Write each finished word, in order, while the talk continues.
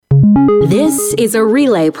This is a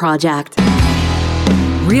relay project.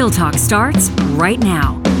 Real Talk starts right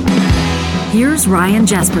now. Here's Ryan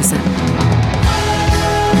Jesperson.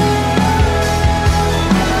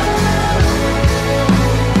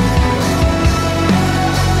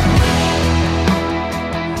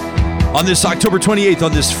 On this October 28th,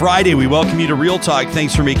 on this Friday, we welcome you to Real Talk.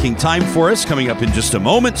 Thanks for making time for us. Coming up in just a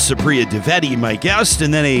moment, Supriya Dwivedi, my guest,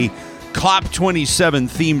 and then a COP27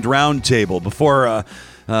 themed roundtable before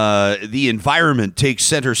the environment takes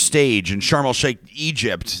center stage in Sharm el-Sheikh,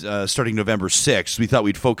 Egypt, starting November 6th. We thought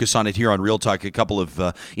we'd focus on it here on Real Talk. A couple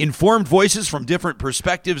of informed voices from different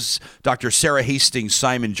perspectives. Dr. Sara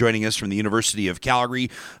Hastings-Simon joining us from the University of Calgary.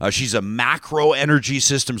 She's a macro energy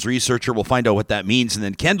systems researcher. We'll find out what that means. And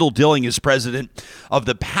then Kendall Dilling is president of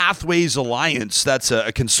the Pathways Alliance. That's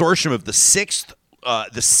a consortium of the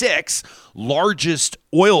six largest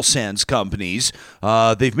oil sands companies.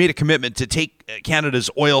 They've made a commitment to take Canada's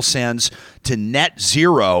oil sands to net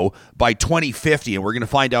zero by 2050, and we're going to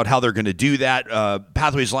find out how they're going to do that.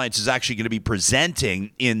 Pathways Alliance is actually going to be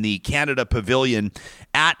presenting in the Canada Pavilion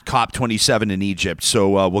at COP27 in Egypt,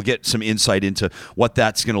 so we'll get some insight into what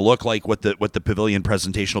that's going to look like, what the pavilion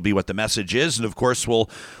presentation will be, what the message is, and of course we'll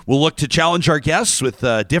look to challenge our guests with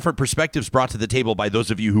different perspectives brought to the table by those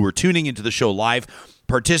of you who are tuning into the show live,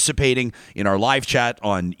 participating in our live chat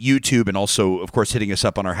on YouTube, and also, of course, hitting us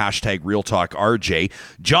up on our hashtag RealTalkRJ.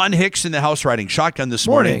 John Hicks in the house riding shotgun this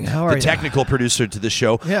morning. How are the technical producer to the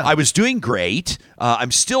show. Yeah. I was doing great.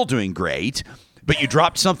 I'm still doing great. But you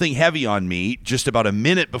dropped something heavy on me just about a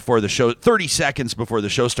minute before the show, 30 seconds before the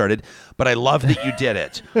show started. But I love that you did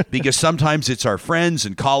it because sometimes it's our friends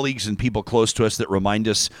and colleagues and people close to us that remind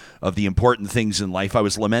us of the important things in life. I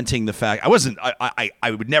was lamenting the fact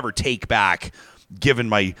I would never take back giving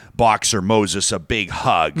my boxer Moses a big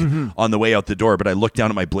hug on the way out the door. But I looked down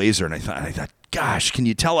at my blazer and I thought, gosh, can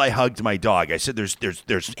you tell I hugged my dog? I said,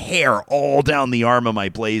 there's hair all down the arm of my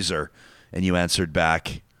blazer. And you answered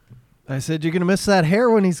back, I said, you're going to miss that hair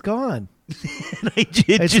when he's gone. And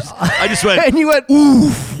I just went, and you went,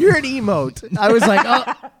 oof, you're an emote. I was like,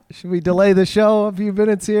 oh, should we delay the show a few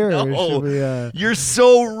minutes here? Or should we, you're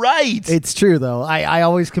so right. It's true, though. I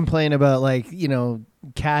always complain about, like,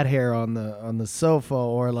 cat hair on the sofa,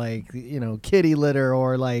 or like, kitty litter,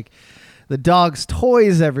 or like the dog's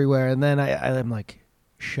toys everywhere. And then I'm like,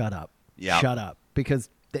 shut up. Yeah. Shut up. Because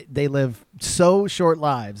they live so short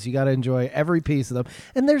lives. You got to enjoy every piece of them.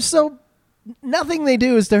 And they're so... Nothing they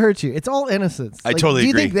do is to hurt you. It's all innocence. I totally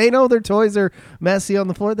agree. Do you think they know their toys are messy on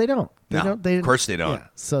the floor? They don't. Of course they don't. Yeah,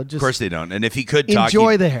 so just of course they don't. And if he could talk,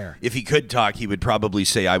 enjoy the hair. If he could talk, he would probably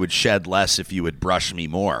say, "I would shed less if you would brush me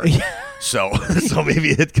more." So maybe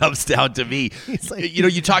it comes down to me. Like,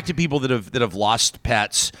 you talk to people that have lost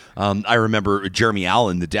pets. I remember Jeremy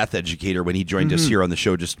Allen, the death educator, when he joined us here on the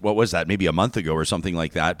show. Just what was that? Maybe a month ago or something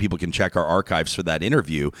like that. People can check our archives for that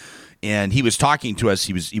interview. And he was talking to us.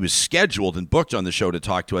 He was scheduled and booked on the show to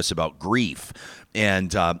talk to us about grief,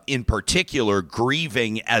 and in particular,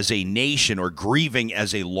 grieving as a nation or grieving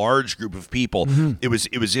as a large group of people. It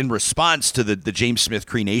was in response to the James Smith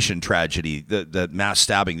Cree Nation tragedy, the mass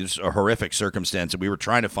stabbing. This is a horrific circumstance, and we were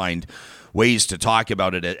trying to find ways to talk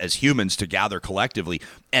about it as humans, to gather collectively.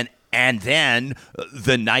 And then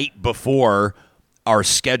the night before our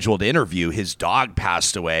scheduled interview, his dog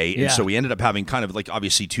passed away, and so we ended up having kind of like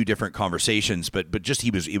obviously two different conversations, but just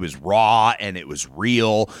it was raw and it was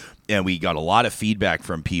real, and we got a lot of feedback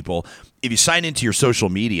from people. If you sign into your social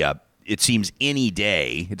media, it seems any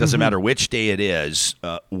day, it doesn't matter which day it is,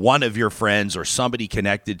 one of your friends or somebody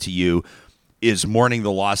connected to you is mourning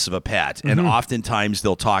the loss of a pet, and oftentimes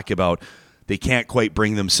they'll talk about they can't quite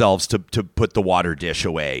bring themselves to put the water dish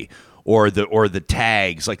away. Or the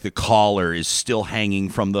tags, like the collar is still hanging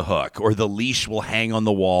from the hook, or the leash will hang on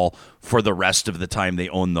the wall for the rest of the time they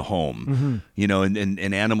own the home.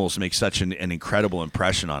 And animals make such an incredible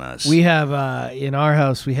impression on us. We have in our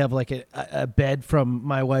house, we have like a bed from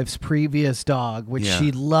my wife's previous dog, which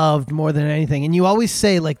she loved more than anything. And you always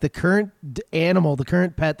say, like, the current animal, the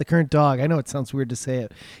current pet, the current dog, I know it sounds weird to say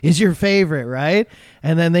it, is your favorite, right?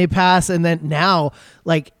 And then they pass, and then now,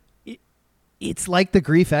 like, it's like the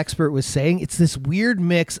grief expert was saying, it's this weird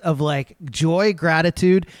mix of like joy,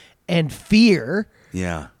 gratitude, and fear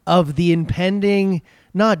of the impending,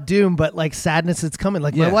 not doom, but like sadness that's coming.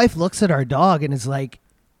 Like my wife looks at our dog and is like,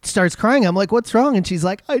 starts crying. I'm like, what's wrong? And she's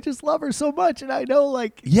like, I just love her so much. And I know,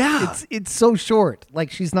 like, it's so short.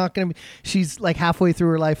 Like, she's not going to be, she's like halfway through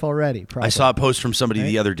her life already. Probably. I saw a post from somebody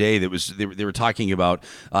the other day that was, they were talking about,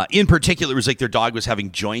 in particular, it was like their dog was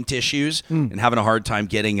having joint issues and having a hard time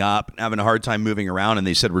getting up, having a hard time moving around. And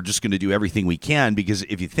they said, we're just going to do everything we can, because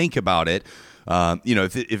if you think about it,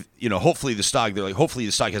 if hopefully this dog, they're like, hopefully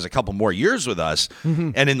this dog has a couple more years with us.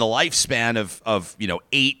 And in the lifespan of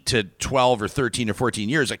 8 to 12 or 13 or 14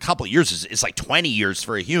 years, a couple of years is like 20 years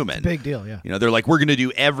for a human. It's a big deal, yeah. They're like, we're going to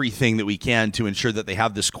do everything that we can to ensure that they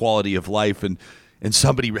have this quality of life. And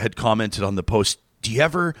somebody had commented on the post, do you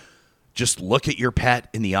ever just look at your pet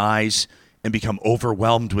in the eyes and become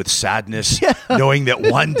overwhelmed with sadness, knowing that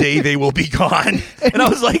one day they will be gone? And I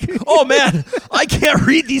was like, oh man, I can't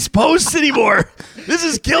read these posts anymore. This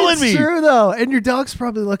is killing me. It's true though. And your dog's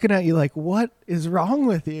probably looking at you like, what is wrong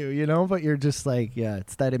with you? But you're just like, yeah,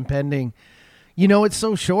 it's that impending, it's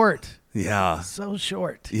so short. Yeah. So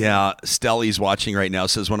short. Yeah. Stelly's watching right now,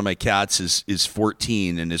 says one of my cats is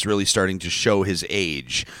 14 and is really starting to show his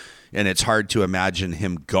age. And it's hard to imagine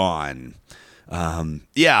him gone. Man,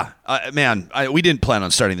 we didn't plan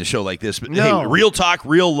on starting the show like this, but hey, real talk,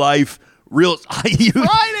 real life, your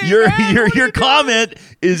comment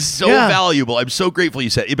is so valuable. I'm so grateful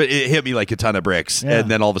you said it, but it hit me like a ton of bricks. And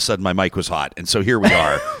then all of a sudden my mic was hot. And so here we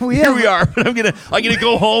are. We are. But I'm gonna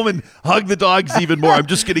go home and hug the dogs even more. I'm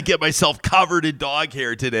just gonna get myself covered in dog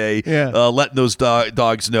hair today. Letting those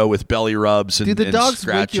dogs know with belly rubs and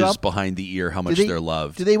scratches behind the ear how much they're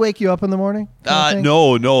loved. Do they wake you up in the morning?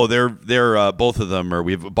 No. They're both of them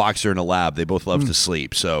we have a boxer and a lab. They both love to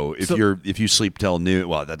sleep. So if you sleep till noon,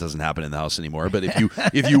 well, that doesn't happen in the house anymore. But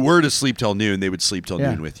if you were to sleep till noon, they would sleep till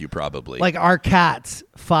noon with you probably. Like our cats,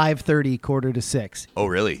 5:30, 5:45. Oh,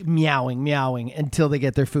 really? Meowing until they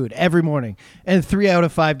get their food every morning. And 3 out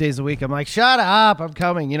of 5 days a week, I'm like, shut up, I'm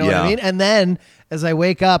coming. You know what I mean? And then as I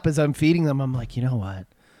wake up, as I'm feeding them, I'm like, you know what?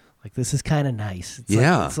 Like, this is kind of nice.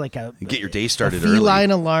 It's like a get your day started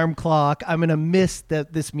feline early. Alarm clock. I'm gonna miss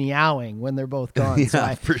this meowing when they're both gone.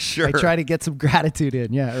 For sure. I try to get some gratitude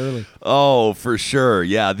in. Early. Oh, for sure.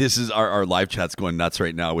 Yeah, this is our live chat's going nuts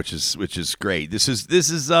right now, which is great. This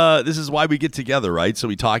is why we get together, right? So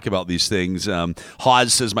we talk about these things.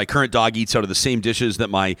 Hawes says my current dog eats out of the same dishes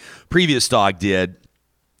that my previous dog did,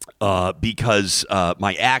 because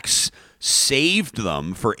my ex saved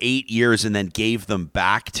them for 8 years and then gave them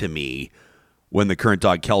back to me when the current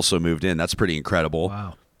dog Kelso moved in. That's pretty incredible.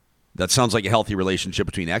 Wow. That sounds like a healthy relationship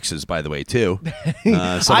between exes, by the way, too.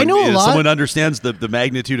 I know a lot. Someone understands the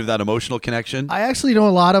magnitude of that emotional connection. I actually know a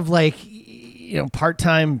lot of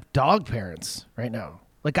part-time dog parents right now.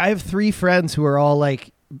 Like I have 3 friends who are all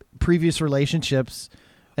like previous relationships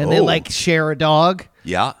and they share a dog.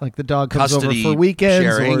 Yeah. Like the dog comes Custody, over for weekends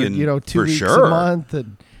sharing, or 2 weeks a month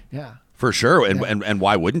and For sure, and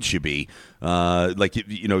why wouldn't you be?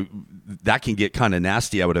 That can get kind of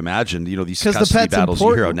nasty, I would imagine. These custody battles,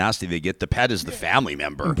 you hear how nasty they get. The pet is the family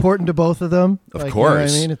member. Important to both of them. Of course. You know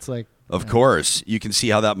what I mean? It's like... Of course. You can see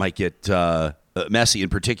how that might get messy in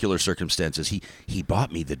particular circumstances. He bought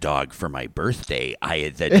me the dog for my birthday.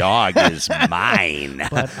 The dog is mine.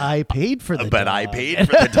 But I paid for the dog. But I paid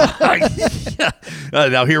for the dog.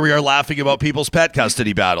 Now here we are laughing about people's pet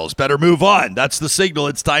custody battles. Better move on. That's the signal.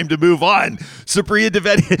 It's time to move on. Supriya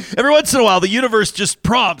Dwivedi. Every once in a while, the universe just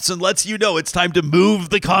prompts and lets you know it's time to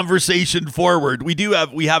move the conversation forward. We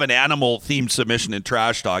have an animal-themed submission in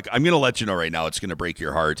Trash Talk. I'm going to let you know right now. It's going to break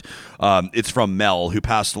your heart. It's from Mel, who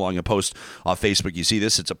passed along a post off Facebook. You see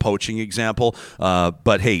this? It's a poaching example.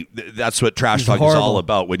 But hey, that's what Trash Talk is all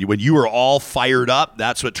about. When you are all fired up,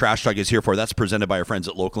 that's what Trash Talk is here for. That's presented by our friends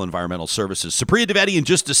at Local Environmental Services. Supriya Dwivedi in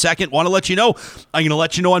just a second. Want to let you know, I'm going to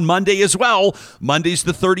let you know on Monday as well. Monday's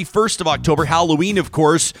the 31st of October, Halloween, of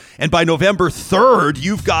course. And by November 3rd,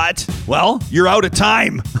 you're out of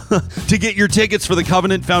time to get your tickets for the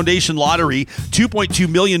Covenant Foundation Lottery. $2.2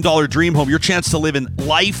 million dream home. Your chance to live in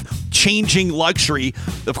life-changing luxury.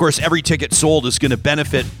 Of course, every ticket sold is going to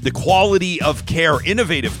benefit the quality of care,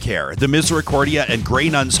 innovative care, the Misericordia and Grey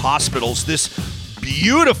Nuns hospitals. This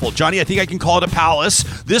beautiful, Johnny, I think I can call it a palace.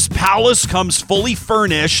 This palace comes fully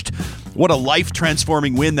furnished. What a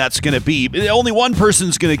life-transforming win that's going to be. Only one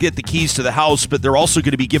person's going to get the keys to the house, but they're also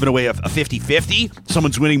going to be giving away a 50-50.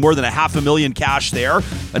 Someone's winning more than $500,000 cash there.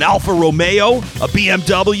 An Alfa Romeo, a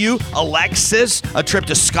BMW, a Lexus, a trip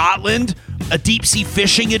to Scotland, a deep-sea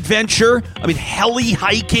fishing adventure. Heli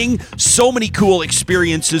hiking. So many cool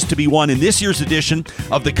experiences to be won in this year's edition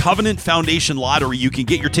of the Covenant Foundation Lottery. You can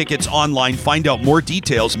get your tickets online, find out more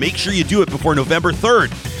details. Make sure you do it before November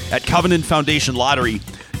 3rd at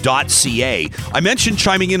covenantfoundationlottery.com. I mentioned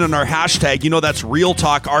chiming in on our hashtag. You know, that's Real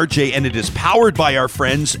Talk RJ, and it is powered by our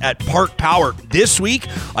friends at Park Power. This week,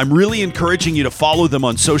 I'm really encouraging you to follow them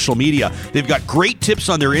on social media. They've got great tips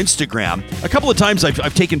on their Instagram. A couple of times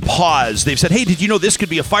I've taken pause. They've said, hey, did you know this could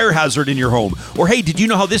be a fire hazard in your home? Or, hey, did you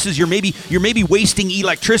know how this is? You're maybe wasting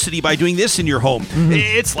electricity by doing this in your home.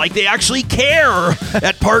 It's like they actually care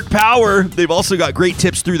at Park Power. They've also got great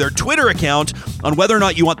tips through their Twitter account on whether or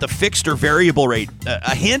not you want the fixed or variable rate.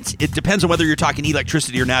 A hint, it depends on whether you're talking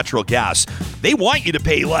electricity or natural gas. They want you to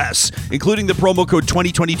pay less, including the promo code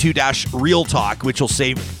 2022-Real Talk, which will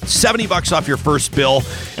save $70 off your first bill.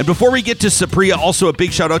 And before we get to Supriya, also a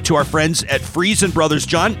big shout out to our friends at Friesen Brothers.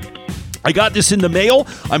 John, I got this in the mail.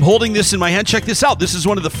 I'm holding this in my hand. Check this out. This is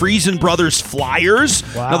one of the Friesen Brothers flyers.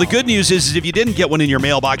 Wow. Now, the good news is if you didn't get one in your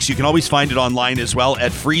mailbox, you can always find it online as well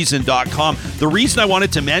at friesen.com. The reason I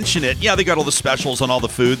wanted to mention it, they got all the specials on all the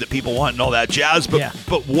food that people want and all that jazz, but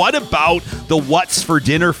what about the What's for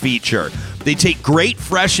Dinner feature? They take great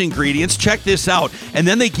fresh ingredients. Check this out. And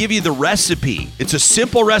then they give you the recipe. It's a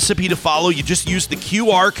simple recipe to follow. You just use the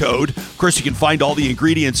QR code. Of course, you can find all the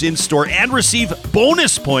ingredients in store and receive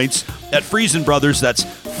bonus points at Friesen Brothers. That's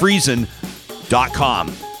friesen.com.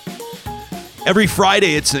 Every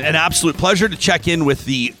Friday, it's an absolute pleasure to check in with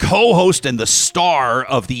the co-host and the star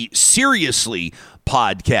of the Seriously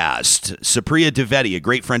podcast, Supriya Dwivedi, a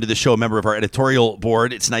great friend of the show, a member of our editorial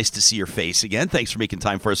board. It's nice to see your face again. Thanks for making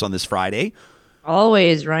time for us on this Friday.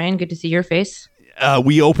 Always, Ryan. Good to see your face.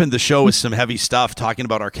 We opened the show with some heavy stuff, talking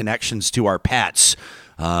about our connections to our pets.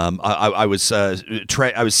 I was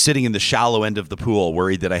sitting in the shallow end of the pool,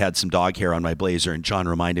 worried that I had some dog hair on my blazer, and John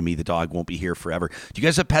reminded me the dog won't be here forever. Do you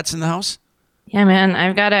guys have pets in the house? Yeah, man.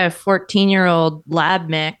 I've got a 14-year-old lab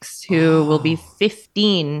mix who will be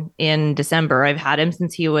 15 in December. I've had him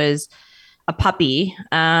since he was a puppy,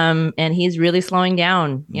 and he's really slowing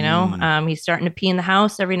down. He's starting to pee in the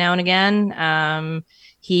house every now and again.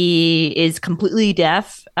 He is completely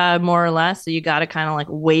deaf, more or less. So you got to kind of like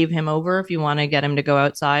wave him over if you want to get him to go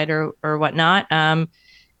outside or whatnot. And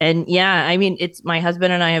yeah, I mean, it's my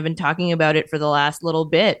husband and I have been talking about it for the last little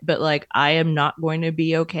bit, but like, I am not going to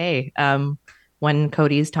be okay when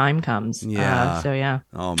Cody's time comes. Yeah.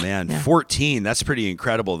 Oh man, yeah. 14. That's pretty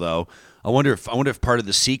incredible, though. I wonder if part of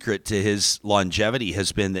the secret to his longevity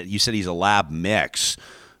has been that you said he's a lab mix.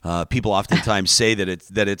 People oftentimes say that it's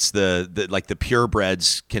the like the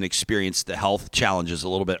purebreds can experience the health challenges a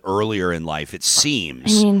little bit earlier in life. It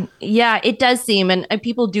seems. I mean, yeah, it does seem, and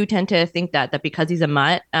people do tend to think that because he's a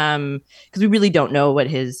mutt, because we really don't know what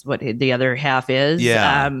the other half is.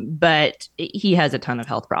 Yeah. But he has a ton of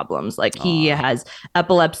health problems. Like he has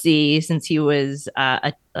epilepsy since he was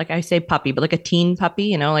like I say puppy, but like a teen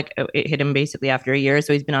puppy, like it hit him basically after a year.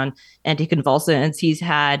 So he's been on anticonvulsants. He's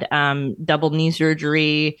had double knee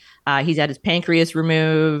surgery. He's had his pancreas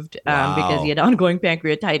removed because he had ongoing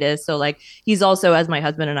pancreatitis. So like he's also, as my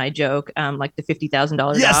husband and I joke, like the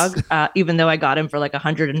 $50,000 yes. dog, even though I got him for like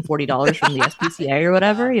 $140 from the SPCA or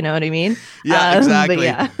whatever. You know what I mean? Yeah, exactly.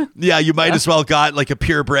 Yeah, you might as well got like a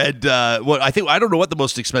purebred. I don't know what the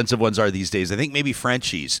most expensive ones are these days. I think maybe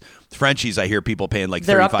Frenchies. Frenchies, I hear people paying like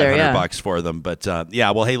 $3,500 for them. But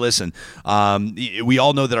well, hey, listen, we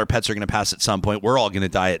all know that our pets are going to pass at some point. We're all going to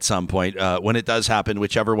die at some point. When it does happen,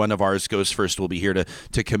 whichever one of ours goes first, we'll be here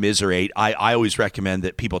to commiserate. I always recommend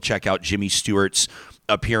that people check out Jimmy Stewart's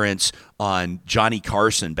appearance on Johnny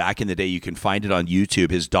Carson. Back in the day, you can find it on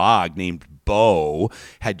YouTube. His dog named Bo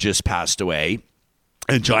had just passed away.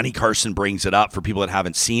 And Johnny Carson brings it up for people that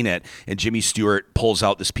haven't seen it. And Jimmy Stewart pulls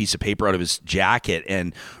out this piece of paper out of his jacket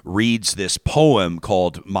and reads this poem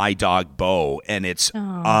called My Dog Bo. And it's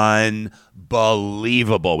unbelievable.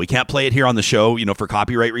 We can't play it here on the show, for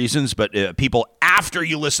copyright reasons. But people, after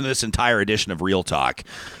you listen to this entire edition of Real Talk,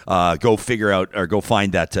 go figure out or go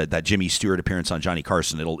find that Jimmy Stewart appearance on Johnny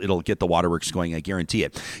Carson. It'll get the waterworks going. I guarantee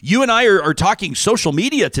it. You and I are talking social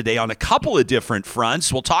media today on a couple of different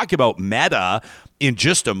fronts. We'll talk about Meta in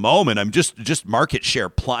just a moment. I'm just market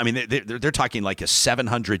share. I mean, they're talking like a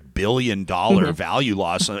 $700 billion value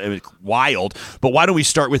loss. I mean, wild. But why don't we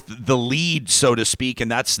start with the lead, so to speak,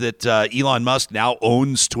 and that's that Elon Musk now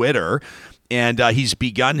owns Twitter. And he's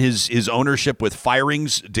begun his ownership with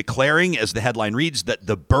firings, declaring, as the headline reads, that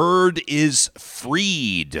the bird is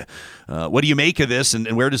freed. What do you make of this,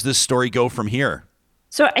 and where does this story go from here?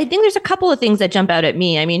 So I think there's a couple of things that jump out at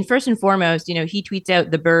me. I mean, first and foremost, he tweets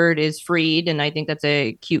out the bird is freed. And I think that's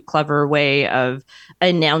a cute, clever way of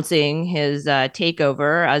announcing his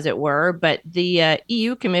takeover, as it were. But the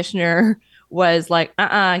EU commissioner was like,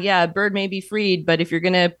 yeah, a bird may be freed, but if you're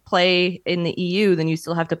going to play in the EU, then you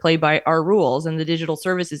still have to play by our rules. And the Digital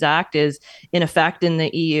Services Act is in effect in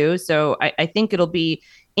the EU. So I think it'll be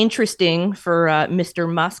interesting for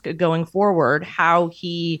Mr. Musk going forward, how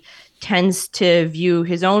he tends to view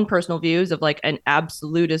his own personal views of like an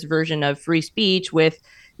absolutist version of free speech with,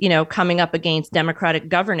 coming up against democratic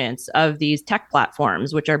governance of these tech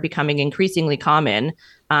platforms, which are becoming increasingly common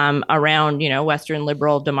around, Western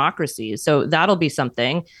liberal democracies. So that'll be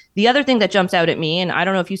something. The other thing that jumps out at me, and I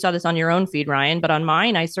don't know if you saw this on your own feed, Ryan, but on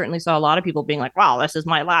mine, I certainly saw a lot of people being like, wow, this is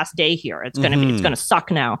my last day here. It's going to suck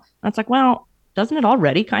now. And it's like, well, doesn't it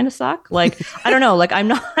already kind of suck? Like, I don't know. Like, I'm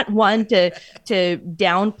not one to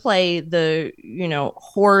downplay the,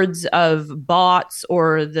 hordes of bots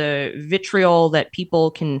or the vitriol that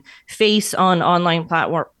people can face on online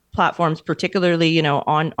platforms, particularly,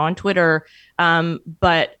 on Twitter.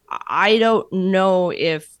 But I don't know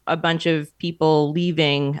if a bunch of people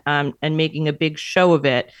leaving and making a big show of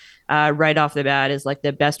it right off the bat is like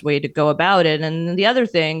the best way to go about it. And the other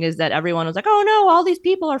thing is that everyone was like, oh no, all these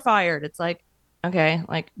people are fired. It's like, okay,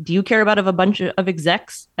 like, do you care about a bunch of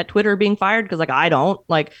execs at Twitter being fired? Because like, I don't.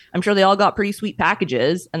 Like, I'm sure they all got pretty sweet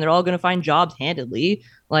packages and they're all going to find jobs handedly.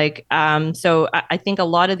 Like, so I think a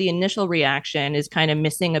lot of the initial reaction is kind of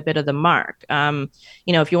missing a bit of the mark.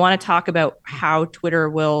 If you want to talk about how Twitter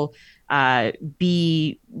will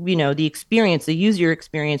be, the experience, the user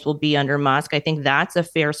experience will be under Musk, I think that's a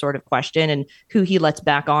fair sort of question, and who he lets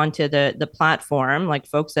back onto the platform, like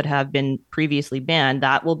folks that have been previously banned,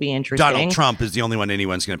 that will be interesting. Donald Trump is the only one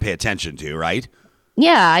anyone's going to pay attention to, right?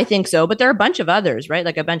 Yeah, I think so. But there are a bunch of others, right?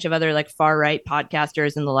 Like a bunch of other like far right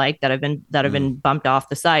podcasters and the like that have been bumped off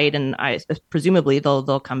the site, and presumably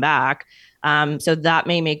they'll come back. So that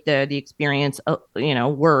may make the experience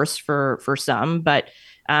worse for some, but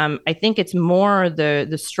I think it's more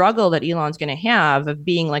the struggle that Elon's going to have of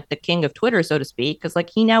being like the king of Twitter, so to speak, because like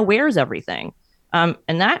he now wears everything. And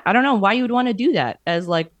that, I don't know why you would want to do that as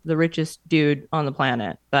like the richest dude on the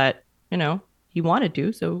planet, but he wanted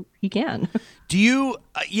to, so he can. Do you?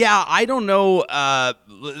 I don't know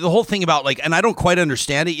the whole thing about like, and I don't quite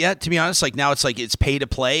understand it yet, to be honest. Like now it's pay to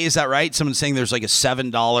play. Is that right? Someone's saying there's like a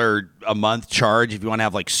 $7 a month charge if you want to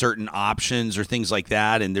have like certain options or things like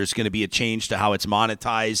that, and there's going to be a change to how it's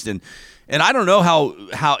monetized, and I don't know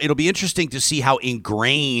how it'll be interesting to see how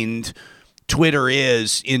ingrained Twitter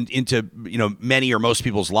is into many or most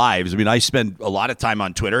people's lives. I mean, I spend a lot of time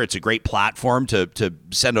on Twitter. It's a great platform to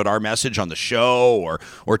send out our message on the show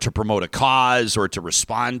or to promote a cause or to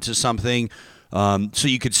respond to something. So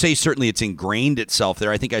you could say certainly it's ingrained itself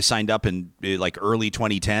there. I think I signed up in like early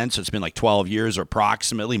 2010, so it's been like 12 years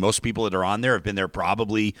approximately. Most people that are on there have been there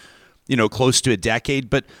probably close to a decade.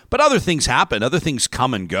 But other things happen. Other things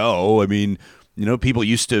come and go. I mean, people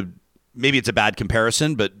used to. Maybe it's a bad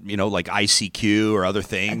comparison, but like ICQ or other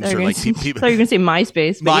things, or like people. I thought you were going to say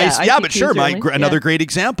MySpace. But but sure, another great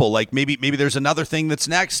example. Like maybe there's another thing that's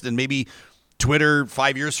next, and maybe Twitter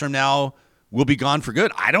 5 years from now will be gone for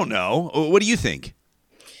good. I don't know. What do you think?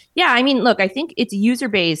 Yeah, I mean, look, I think its user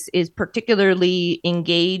base is particularly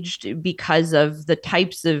engaged because of the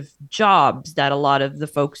types of jobs that a lot of the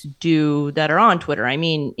folks do that are on Twitter. I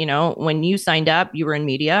mean, when you signed up, you were in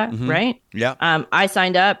media, right? Yeah. I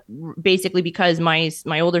signed up basically because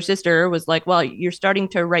my older sister was like, well, you're starting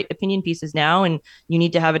to write opinion pieces now and you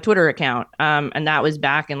need to have a Twitter account. And that was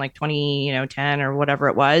back in like 2010 or whatever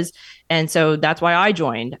it was. And so that's why I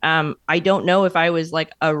joined. I don't know if I was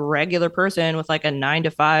like a regular person with like a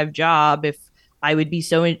 9-to-5 job, if I would be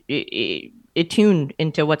so attuned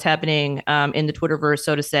into what's happening in the Twitterverse,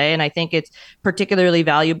 so to say. And I think it's particularly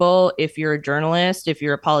valuable if you're a journalist, if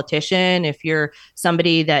you're a politician, if you're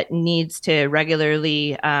somebody that needs to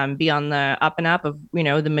regularly be on the up and up of,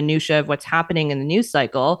 the minutia of what's happening in the news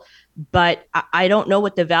cycle. But I don't know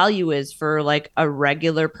what the value is for like a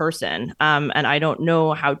regular person. And I don't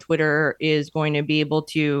know how Twitter is going to be able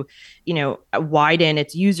to, widen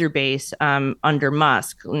its user base under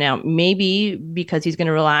Musk. Now, maybe because he's going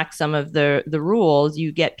to relax some of the rules,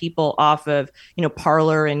 you get people off of,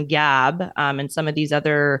 Parler and Gab and some of these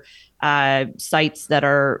other sites that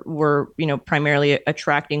were primarily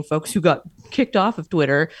attracting folks who got kicked off of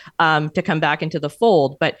Twitter to come back into the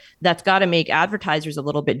fold. But that's got to make advertisers a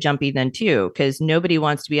little bit jumpy then too, because nobody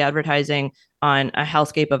wants to be advertising on a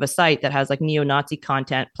hellscape of a site that has like neo-Nazi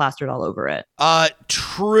content plastered all over it.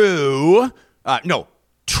 True. No,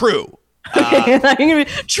 true.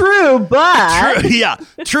 True, but true, yeah,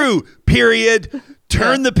 true. Period.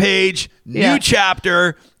 Turn the page. New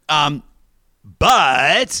chapter.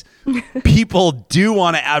 But people do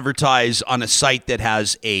want to advertise on a site that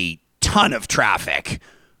has a ton of traffic.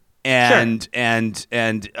 Is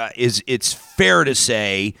it's fair to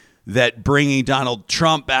say that bringing Donald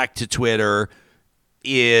Trump back to Twitter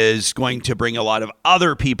is going to bring a lot of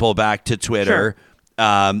other people back to Twitter. Sure.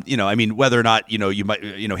 Whether or not, you might,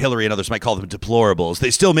 Hillary and others might call them deplorables, they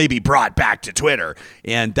still may be brought back to Twitter.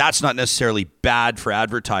 And that's not necessarily bad for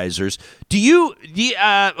advertisers.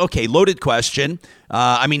 Okay, loaded question.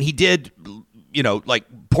 He did,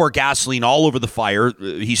 pour gasoline all over the fire.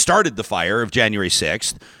 He started the fire of January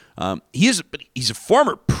 6th. He's a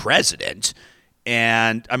former president.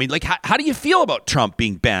 And how do you feel about Trump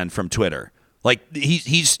being banned from Twitter? Like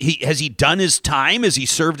has he done his time? Has he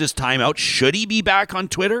served his time out? Should he be back on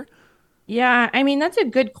Twitter? Yeah, that's a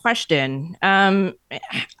good question. I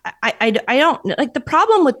don't like the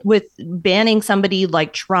problem with banning somebody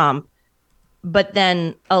like Trump, but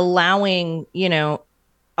then allowing,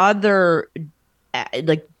 other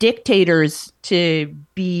like dictators to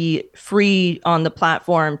be free on the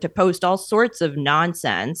platform to post all sorts of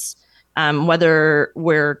nonsense. Whether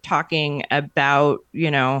we're talking about,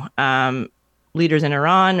 leaders in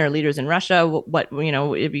Iran or leaders in Russia,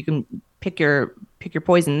 if you can pick your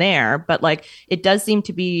poison there. But it does seem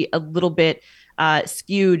to be a little bit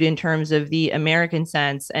skewed in terms of the American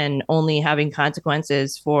sense and only having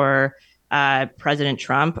consequences for President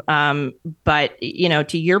Trump. But,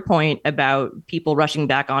 to your point about people rushing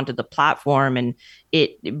back onto the platform and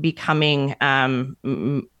it becoming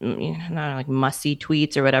not like must-see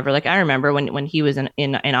tweets or whatever. I remember when he was in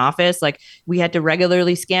office, we had to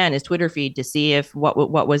regularly scan his Twitter feed to see if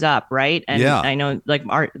what was up, right? And I know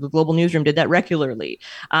the Global Newsroom did that regularly.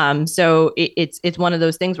 So it's one of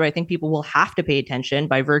those things where I think people will have to pay attention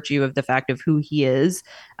by virtue of the fact of who he is.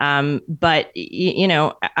 But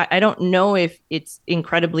I don't know if it's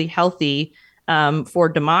incredibly healthy for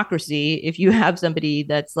democracy if you have somebody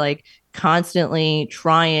that's constantly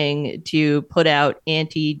trying to put out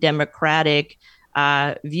anti-democratic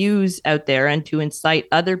views out there and to incite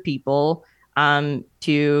other people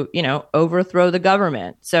to overthrow the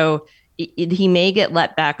government. So he may get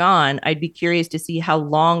let back on. I'd be curious to see how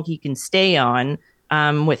long he can stay on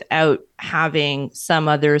without having some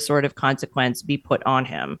other sort of consequence be put on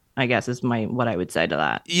him, I guess is what I would say to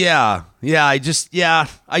that. I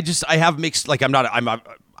have mixed,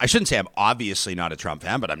 I shouldn't say I'm obviously not a Trump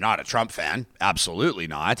fan, but I'm not a Trump fan. Absolutely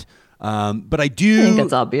not. But I do. I think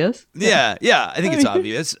it's obvious. Yeah, I think it's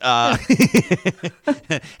obvious.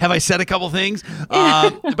 Have I said a couple things?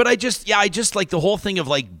 But I just like the whole thing of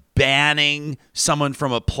banning someone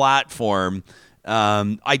from a platform.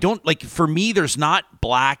 I don't for me, there's not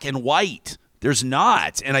black and white. There's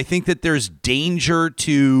not. And I think that there's danger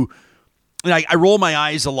to, I roll my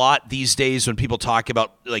eyes a lot these days when people talk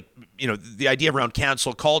about the idea around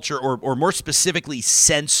cancel culture or more specifically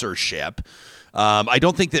censorship. I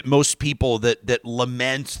don't think that most people that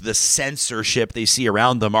lament the censorship they see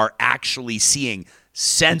around them are actually seeing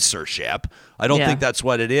censorship. I don't think that's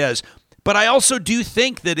what it is. But I also do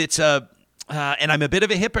think that it's and I'm a bit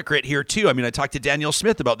of a hypocrite here too. I talked to Danielle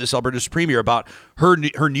Smith about this, Alberta's premier, about her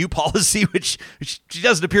new policy, which she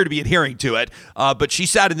doesn't appear to be adhering to it. But she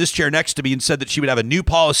sat in this chair next to me and said that she would have a new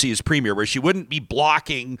policy as premier where she wouldn't be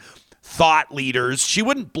blocking thought leaders. She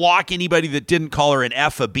wouldn't block anybody that didn't call her an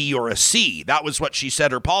F, a B, or a C. That was what she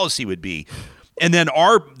said her policy would be. And then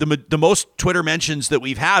the most Twitter mentions that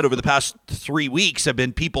we've had over the past 3 weeks have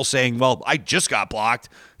been people saying, well, I just got blocked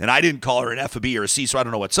and I didn't call her an F, a B, or a C, so I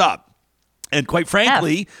don't know what's up. And quite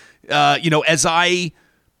frankly, as I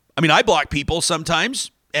block people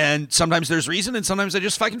sometimes, and sometimes there's reason, and sometimes I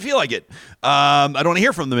just fucking feel like it. I don't want to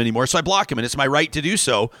hear from them anymore, so I block them, and it's my right to do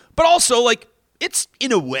so. But also, it's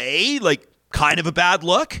in a way, kind of a bad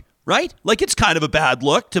look, right? It's kind of a bad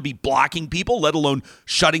look to be blocking people, let alone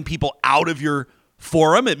shutting people out of your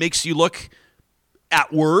forum. It makes you look,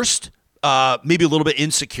 at worst, maybe a little bit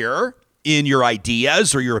insecure in your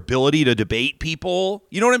ideas or your ability to debate people.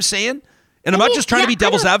 You know what I'm saying? And I'm not just trying to be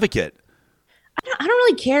devil's advocate. I don't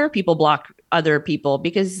really care if people block other people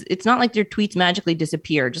because it's not like their tweets magically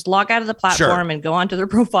disappear. Just log out of the platform and go onto their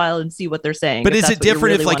profile and see what they're saying. But is it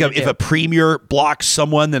different if a premier blocks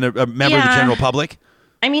someone than a member of the general public?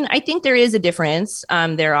 I think there is a difference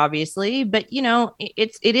there, obviously, but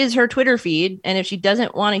it is her Twitter feed. And if she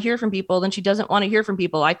doesn't want to hear from people, then she doesn't want to hear from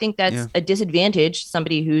people. I think that's a disadvantage.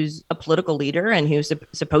 Somebody who's a political leader and who's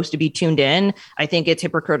supposed to be tuned in. I think it's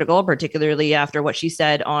hypocritical, particularly after what she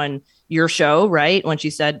said on, your show, right? When she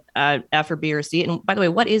said F or B or C. And by the way,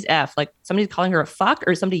 what is F? Like somebody's calling her a fuck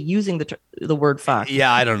or somebody using the word fuck?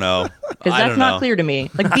 Yeah, I don't know. Because that's not clear to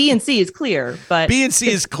me. Like B and C is clear, but B and C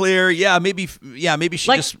is clear. Yeah, maybe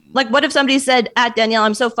she just like what if somebody said at Danielle,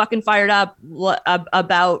 I'm so fucking fired up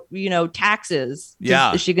about taxes.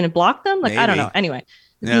 Yeah, is she going to block them? Like, maybe. I don't know. Anyway.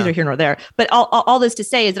 Yeah. Neither here nor there. But all this to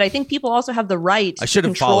say is that I think people also have the right. I should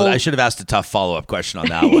have asked a tough follow-up question on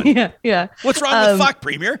that one. yeah. What's wrong with fuck,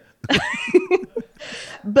 Premier?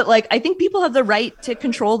 But like, I think people have the right to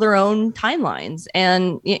control their own timelines.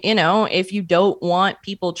 And, if you don't want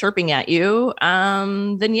people chirping at you,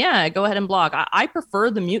 then yeah, go ahead and block. I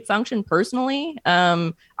prefer the mute function personally.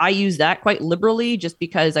 I use that quite liberally just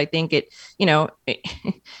because I think it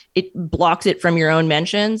blocks it from your own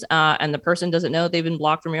mentions. And the person doesn't know they've been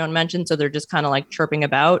blocked from your own mentions. So they're just kind of like chirping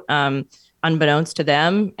about, unbeknownst to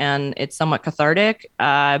them. And it's somewhat cathartic.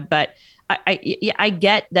 But I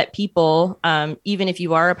get that people, even if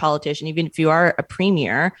you are a politician, even if you are a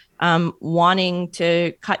premier, wanting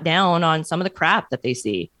to cut down on some of the crap that they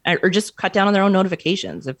see or just cut down on their own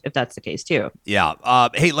notifications, if that's the case too. Yeah.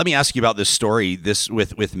 Hey, let me ask you about this story. This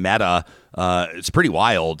with Meta. It's pretty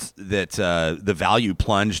wild that the value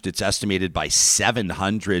plunged. It's estimated by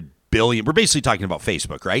 700 billion. We're basically talking about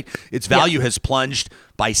Facebook, right? Its value has plunged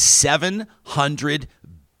by $700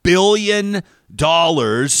 billion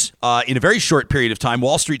in a very short period of time.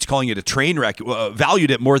 Wall Street's calling it a train wreck, valued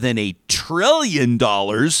at more than $1 trillion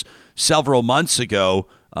several months ago.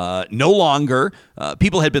 No longer.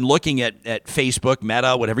 People had been looking at Facebook,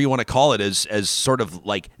 Meta, whatever you want to call it, as sort of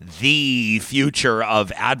like the future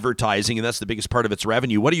of advertising, and that's the biggest part of its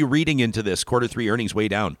revenue. What are you reading into this? Quarter 3 earnings way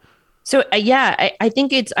down. So, I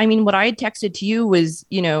think what I had texted to you was,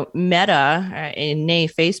 Meta, nay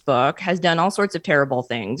Facebook, has done all sorts of terrible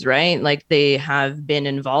things, right? Like they have been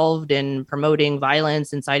involved in promoting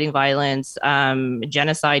violence, inciting violence,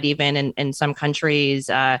 genocide, even in some countries.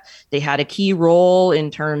 They had a key role in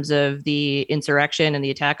terms of the insurrection and the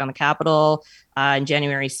attack on the Capitol on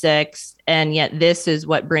January 6th. And yet this is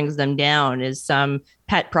what brings them down, is some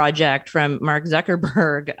pet project from Mark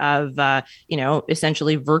Zuckerberg of,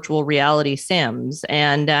 essentially virtual reality Sims.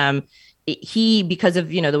 And he, because of,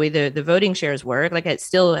 the way the voting shares work, like it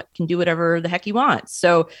still can do whatever the heck he wants.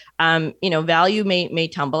 So, value may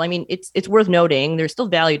tumble. I mean, it's worth noting they're still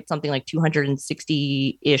valued at something like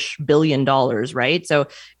 $260-ish billion, right? So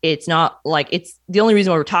it's not like it's the only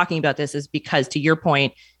reason why we're talking about this is because, to your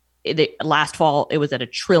point, last fall it was at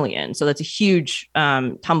 $1 trillion, so that's a huge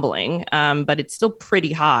tumbling, but it's still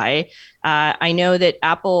pretty high. I know that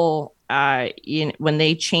Apple, when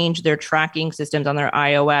they changed their tracking systems on their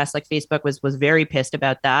iOS, like Facebook was very pissed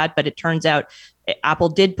about that. But it turns out Apple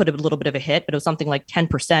did put a little bit of a hit, but it was something like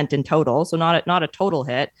 10% in total, so not a total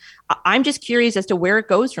hit. I'm just curious as to where it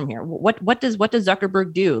goes from here. What does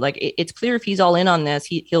Zuckerberg do? Like it's clear if he's all in on this,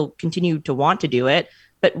 he'll continue to want to do it.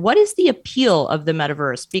 But what is the appeal of the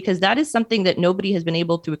metaverse? Because that is something that nobody has been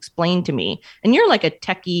able to explain to me. And you're like a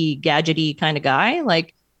techie, gadgety kind of guy.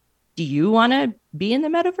 Like, do you want to be in the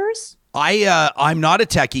metaverse? I'm not a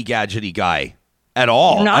techie, gadgety guy at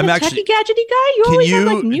all. You're not I'm a actually techie, gadgety guy? You always have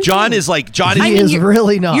like new John things. is like, John is... He is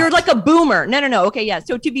really not. You're like a boomer. No. Okay, yeah.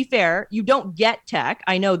 So to be fair, you don't get tech.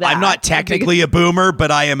 I know that. I'm not technically a boomer,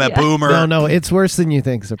 but I am a boomer. No, it's worse than you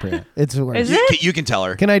think, Supriya. It's worse. Is it? You can tell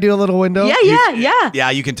her. Can I do a little window? Yeah. Yeah,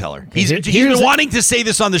 you can tell her. He's been wanting to say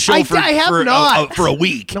this on the show for a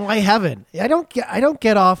week. No, I haven't. I don't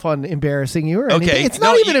get off on embarrassing you or anything. Okay. It's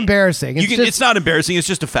not even embarrassing. It's not embarrassing. It's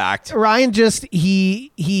just a fact. Ryan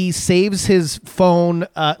he saves his phone,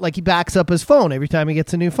 like he backs up his phone every time he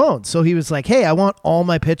gets a new phone. So he was like, hey, I want all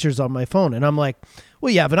my pictures on my phone. And I'm like,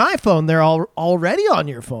 well, you have an iPhone. They're already on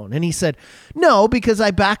your phone. And he said, no, because I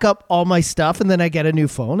back up all my stuff and then I get a new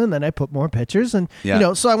phone and then I put more pictures. And,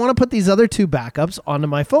 so I want to put these other 2 backups onto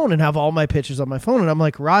my phone and have all my pictures on my phone. And I'm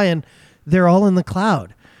like, Ryan, they're all in the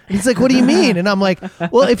cloud. And he's like, what do you mean? And I'm like,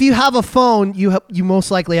 well, if you have a phone, you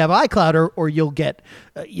most likely have iCloud, or you'll get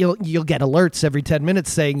alerts every 10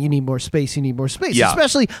 minutes saying you need more space. You need more space. Yeah.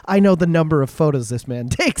 Especially, I know the number of photos this man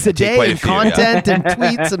takes a day, quite a and few, content and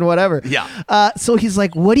tweets and whatever. Yeah. So he's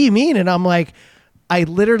like, what do you mean? And I'm like, I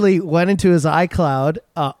literally went into his iCloud.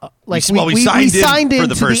 We signed in for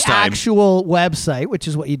the first time. Actual website, which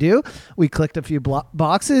is what you do. We clicked a few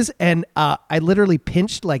boxes, and I literally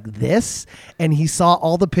pinched like this, and he saw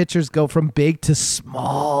all the pictures go from big to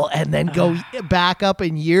small, and then go back up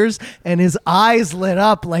in years, and his eyes lit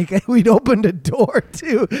up like we'd opened a door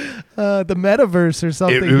to the metaverse or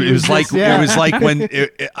something. It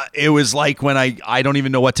was like when I don't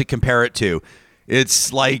even know what to compare it to.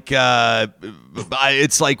 It's like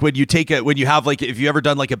when you have like, if you ever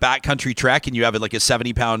done like a backcountry trek and you have like a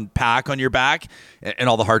 70-pound pack on your back, and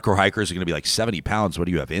all the hardcore hikers are going to be like, 70 pounds, what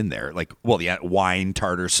do you have in there? Like, well, the wine,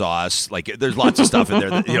 tartar sauce, like there's lots of stuff in there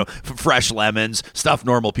that, fresh lemons, stuff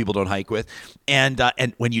normal people don't hike with. And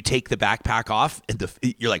when you take the backpack off and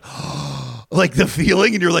you're like, like the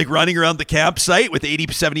feeling, and you're like running around the campsite with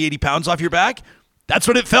 70, 80 pounds off your back. That's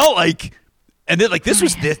what it felt like. And then like this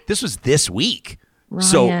was this week. Ryan.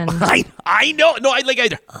 So I know. No,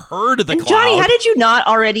 I'd heard of the cloud. Johnny, how did you not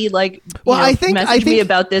already message me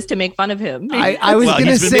about this to make fun of him? I was going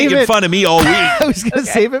to save making it. fun of me all week. I was going to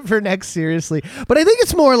save it for next, seriously. But I think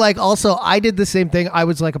it's more like, also, I did the same thing. I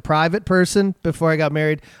was like a private person before I got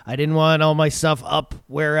married. I didn't want all my stuff up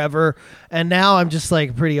wherever. And now I'm just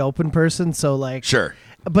like a pretty open person. So like, sure.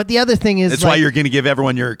 But the other thing is, that's why you're going to give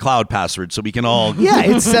everyone your cloud password so we can all. Yeah,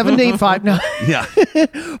 it's 785. No. Yeah.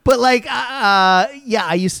 But like,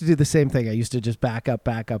 I used to do the same thing. I used to just back up.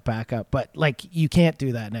 But like, you can't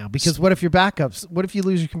do that now, because what if your backups? What if you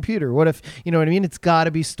lose your computer? What if, you know what I mean? It's got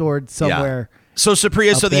to be stored somewhere. Yeah. So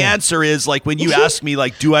Supriya, the answer is, like, when you ask me,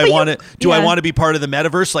 like, do I want to be part of the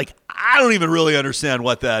metaverse? Like, I don't even really understand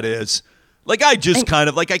what that is. Like, I kind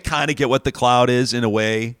of get what the cloud is in a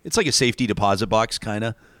way. It's like a safety deposit box, kind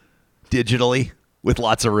of, digitally, with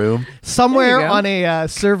lots of room. Somewhere on a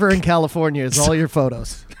server in California is all your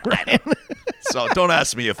photos. Right. So don't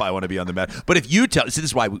ask me if I want to be on the meta. But if you tell, see,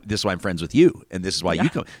 this is why I'm friends with you, and this is why you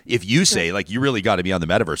come. If you say, like, you really got to be on the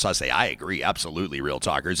metaverse, I say, I agree, absolutely, real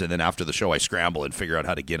talkers. And then after the show, I scramble and figure out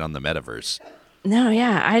how to get on the metaverse. No,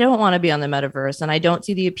 yeah, I don't want to be on the metaverse, and I don't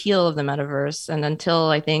see the appeal of the metaverse. And until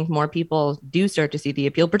I think more people do start to see the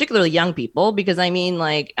appeal, particularly young people, because I mean,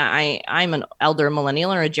 like, I'm an elder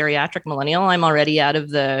millennial or a geriatric millennial. I'm already out of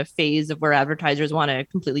the phase of where advertisers want to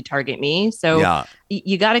completely target me. So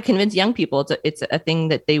you got to convince young people it's a thing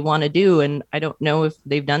that they want to do, and I don't know if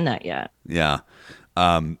they've done that yet. Yeah.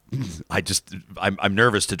 I'm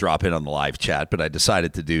nervous to drop in on the live chat, but I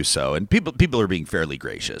decided to do so. And people are being fairly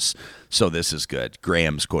gracious, so this is good.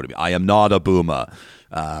 Graham's quoting me, "I am not a boomer."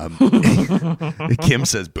 Kim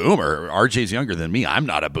says, "Boomer? RJ's younger than me. I'm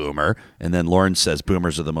not a boomer." And then Lauren says,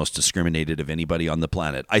 "Boomers are the most discriminated of anybody on the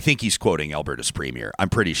planet." I think he's quoting Alberta's premier. I'm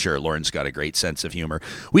pretty sure Lauren's got a great sense of humor.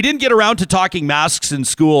 We didn't get around to talking masks in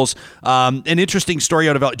schools. An interesting story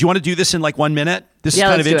out of. Do you want to do this in like 1 minute? This is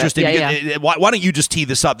kind of interesting. Why don't you just tee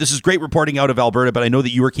this up? This is great reporting out of Alberta, but I know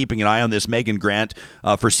that you were keeping an eye on this. Megan Grant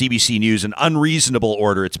for CBC News, an unreasonable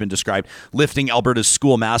order, it's been described, lifting Alberta's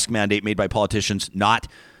school mask mandate made by politicians, not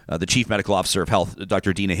the Chief Medical Officer of Health,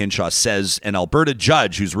 Dr. Dina Hinshaw, says an Alberta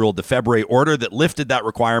judge who's ruled the February order that lifted that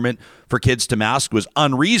requirement for kids to mask was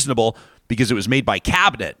unreasonable because it was made by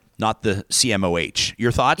Cabinet, not the CMOH.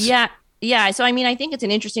 Your thoughts? Yeah. So, I mean, I think it's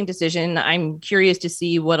an interesting decision. I'm curious to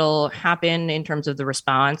see what'll happen in terms of the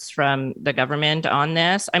response from the government on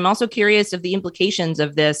this. I'm also curious of the implications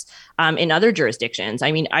of this in other jurisdictions.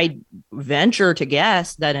 I mean, I venture to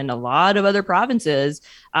guess that in a lot of other provinces,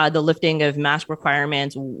 the lifting of mask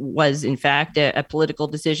requirements was, in fact, a political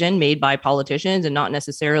decision made by politicians and not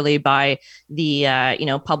necessarily by the,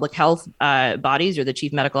 public health bodies or the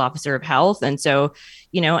Chief Medical Officer of Health. And so,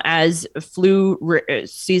 as flu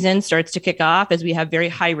season starts to kick off, as we have very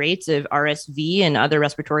high rates of RSV and other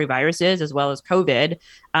respiratory viruses, as well as COVID,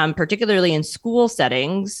 particularly in school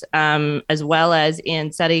settings, as well as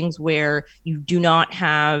in settings where you do not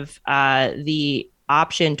have the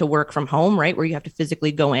option to work from home, right, where you have to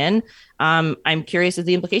physically go in. I'm curious of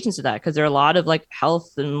the implications of that, because there are a lot of like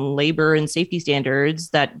health and labor and safety standards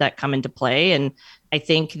that come into play. And I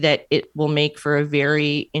think that it will make for a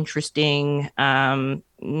very interesting,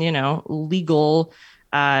 legal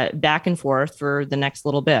back and forth for the next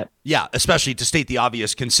little bit. Yeah, especially to state the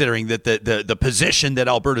obvious, considering that the position that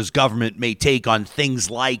Alberta's government may take on things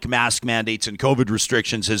like mask mandates and COVID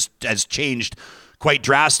restrictions has changed quite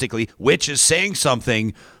drastically, which is saying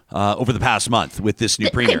something over the past month with this new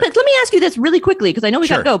premier. But let me ask you this really quickly, because I know we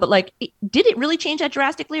got to go, but like, did it really change that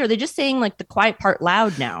drastically, or are they just saying like the quiet part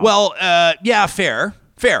loud now? Well, yeah, fair.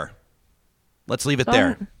 Let's leave it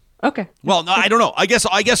there. Okay. Well, no, I don't know. I guess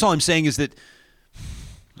all I'm saying is that,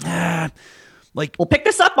 we'll pick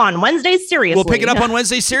this up on Wednesdays seriously. We'll pick it up on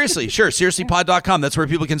Wednesdays seriously. Sure, seriouslypod.com. That's where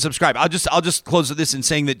people can subscribe. I'll just close with this in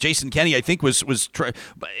saying that Jason Kenney, I think, was part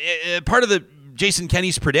of the Jason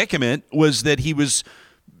Kenney's predicament was that he was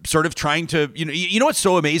sort of trying to, you know what's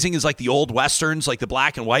so amazing is like the old Westerns, like the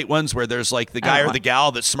black and white ones where there's like the guy or the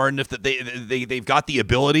gal that's smart enough that they've got the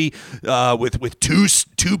ability with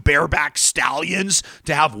two bareback stallions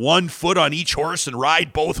to have one foot on each horse and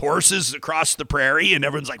ride both horses across the prairie. And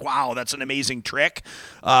everyone's like, wow, that's an amazing trick.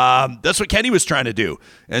 That's what Kenny was trying to do.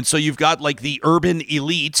 And so you've got like the urban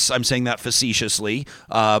elites, I'm saying that facetiously,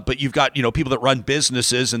 but you've got, people that run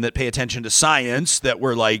businesses and that pay attention to science that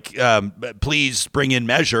were like, please bring in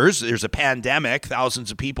measures. There's a pandemic.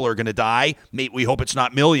 Thousands of people are going to die. We hope it's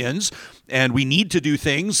not millions. And we need to do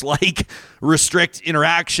things like restrict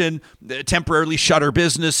interaction, temporarily shutter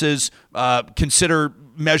businesses, consider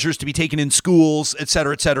measures to be taken in schools, et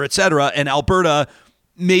cetera, et cetera, et cetera. And Alberta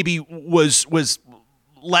maybe was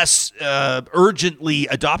less urgently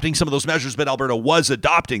adopting some of those measures, but Alberta was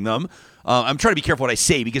adopting them. I'm trying to be careful what I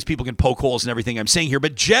say because people can poke holes in everything I'm saying here.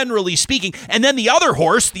 But generally speaking, and then the other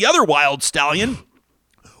horse, the other wild stallion,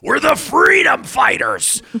 we're the freedom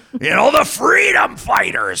fighters, the freedom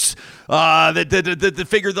fighters. That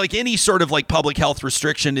figured like any sort of like public health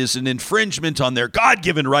restriction is an infringement on their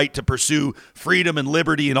God-given right to pursue freedom and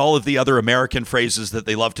liberty and all of the other American phrases that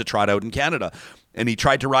they love to trot out in Canada. And he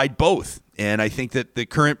tried to ride both. And I think that the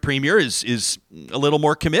current premier is a little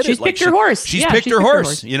more committed. She's picked her horse. She's picked her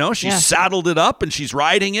horse. She's saddled it up and she's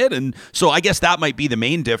riding it. And so I guess that might be the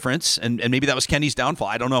main difference. And maybe that was Kenny's downfall.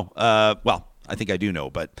 I don't know. I think I do know,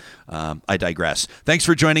 but I digress. Thanks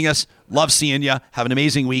for joining us. Love seeing you. Have an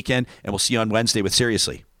amazing weekend, and we'll see you on Wednesday with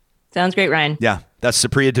Seriously. Sounds great, Ryan. Yeah, that's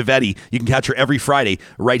Supriya Dwivedi. You can catch her every Friday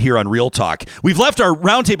right here on Real Talk. We've left our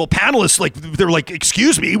roundtable panelists they're like,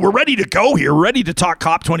 excuse me, we're ready to go here. We're ready to talk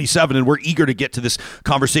COP27, and we're eager to get to this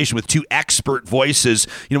conversation with two expert voices.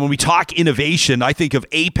 When we talk innovation, I think of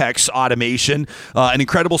Apex Automation, an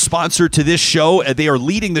incredible sponsor to this show. They are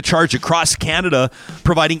leading the charge across Canada,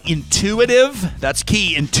 providing intuitive, that's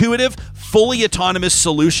key, intuitive, fully autonomous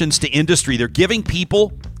solutions to industry. They're giving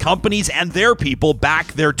people, companies, and their people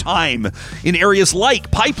back their time in areas like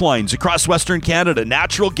pipelines across Western Canada,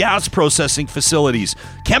 natural gas processing facilities,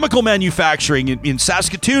 chemical manufacturing in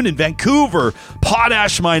Saskatoon and Vancouver,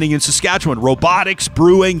 potash mining in Saskatchewan, robotics,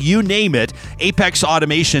 brewing, you name it. Apex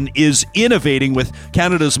Automation is innovating with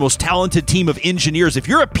Canada's most talented team of engineers. If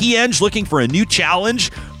you're a PEng looking for a new challenge,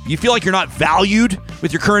 you feel like you're not valued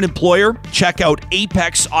with your current employer, check out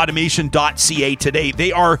apexautomation.ca today.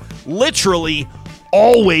 They are literally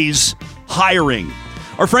always hiring.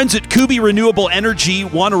 Our friends at Kubi Renewable Energy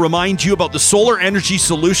want to remind you about the solar energy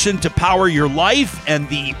solution to power your life and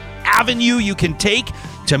the avenue you can take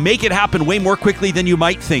to make it happen way more quickly than you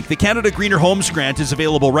might think. The Canada Greener Homes Grant is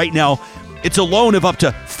available right now. It's a loan of up to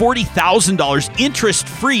 $40,000,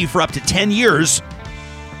 interest-free for up to 10 years.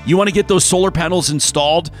 You want to get those solar panels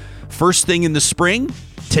installed first thing in the spring?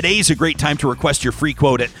 Today's a great time to request your free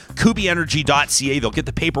quote at kubienergy.ca. They'll get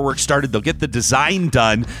the paperwork started, they'll get the design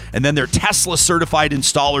done, and then their Tesla-certified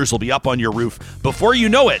installers will be up on your roof before you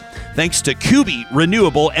know it, thanks to Kubi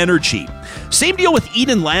Renewable Energy. Same deal with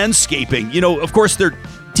Eden Landscaping. Of course, their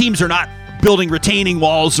teams are not building retaining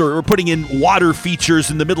walls or putting in water features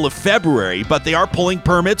in the middle of February, but they are pulling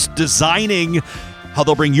permits, designing how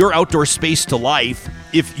they'll bring your outdoor space to life.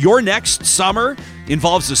 If your next summer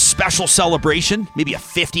involves a special celebration, maybe a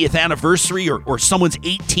 50th anniversary or someone's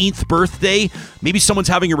 18th birthday, maybe someone's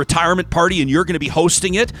having a retirement party and you're going to be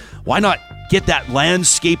hosting it, why not get that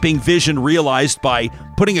landscaping vision realized by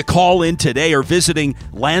putting a call in today or visiting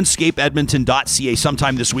landscapeedmonton.ca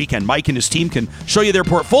sometime this weekend. Mike and his team can show you their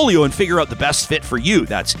portfolio and figure out the best fit for you.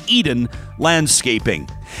 That's Eden Landscaping.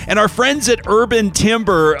 And our friends at Urban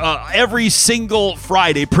Timber, every single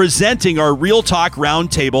Friday, presenting our Real Talk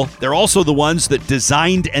Roundtable. They're also the ones that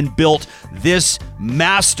designed and built this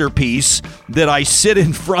masterpiece that I sit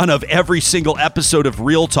in front of every single episode of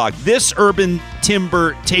Real Talk. This Urban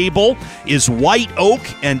Timber table is white oak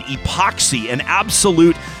and epoxy, an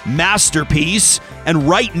absolute masterpiece. And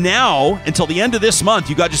right now, until the end of this month,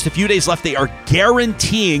 you got just a few days left, they are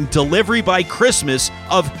guaranteeing delivery by Christmas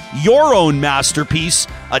of your own masterpiece,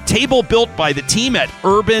 a table built by the team at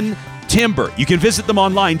Urban Timber. You can visit them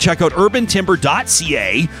online, check out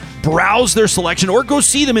urbantimber.ca, browse their selection, or go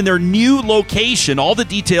see them in their new location. All the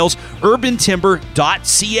details,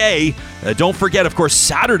 urbantimber.ca. Don't forget, of course,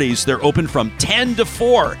 Saturdays, they're open from 10 to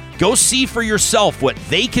 4. Go see for yourself what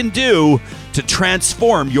they can do to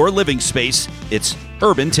transform your living space. It's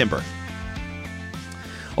Urban Timber.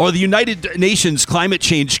 Or the United Nations Climate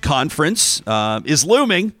Change Conference is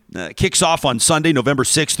looming. kicks off on Sunday, November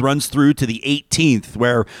 6th, runs through to the 18th,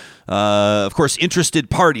 where, of course, interested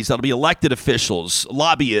parties, that'll be elected officials,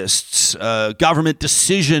 lobbyists, government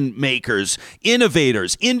decision makers,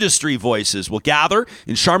 innovators, industry voices will gather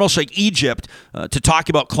in Sharm el-Sheikh, Egypt, to talk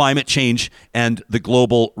about climate change and the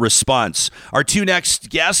global response. Our two next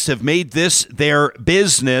guests have made this their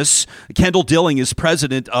business. Kendall Dilling is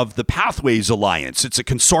president of the Pathways Alliance. It's a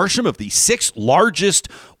consortium of the 6 largest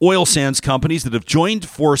oil sands companies that have joined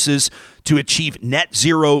forces to achieve net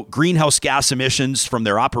zero greenhouse gas emissions from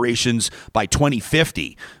their operations by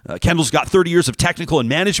 2050. Kendall's got 30 years of technical and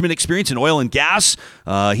management experience in oil and gas.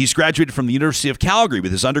 He's graduated from the University of Calgary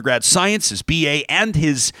with his undergrad science, his BA, and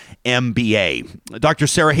his MBA. Dr.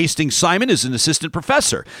 Sara Hastings-Simon is an assistant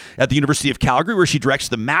professor at the University of Calgary, where she directs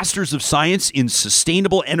the Masters of Science in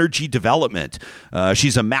Sustainable Energy Development.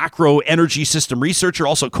 She's a macro energy system researcher,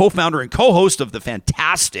 also co-founder and co-host of the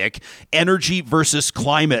fantastic Energy versus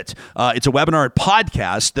Climate. It's a webinar and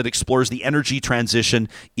podcast that explores the energy transition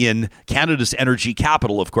in Canada's energy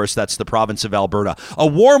capital. Of course, that's the province of Alberta. A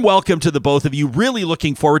warm welcome to the both of you. Really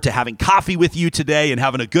looking forward to having coffee with you today and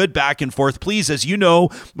having a good back and forth. Please, as you know,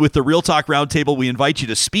 with the Real Talk Roundtable, we invite you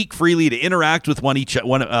to speak freely, to interact with one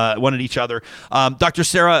and each other. Dr.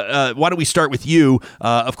 Sara, why don't we start with you?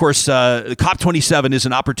 Of course, COP27 is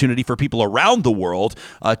an opportunity for people around the world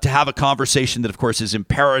to have a conversation that, of course, is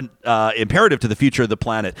imperative to the future of the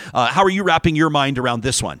planet. How are you wrapping your mind around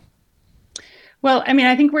this one? Well, I mean,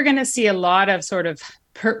 I think we're going to see a lot of sort of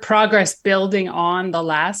progress building on the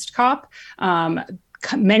last COP.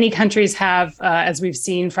 Many countries have, as we've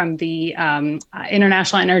seen from the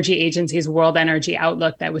International Energy Agency's World Energy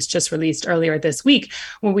Outlook that was just released earlier this week,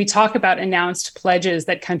 when we talk about announced pledges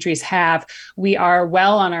that countries have, we are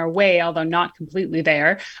well on our way, although not completely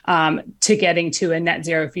there, to getting to a net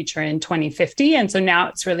zero future in 2050. And so now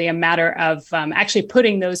it's really a matter of actually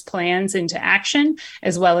putting those plans into action,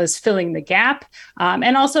 as well as filling the gap,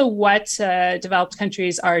 and also what developed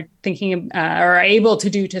countries are thinking or are able to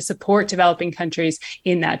do to support developing countries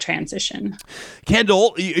in that transition.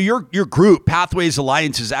 Kendall, your group, Pathways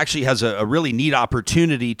Alliance, actually has a really neat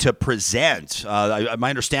opportunity to present. My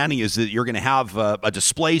understanding is that you're going to have a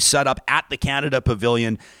display set up at the Canada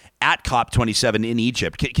Pavilion at COP27 in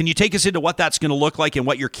Egypt. Can you take us into what that's going to look like and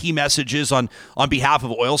what your key message is on behalf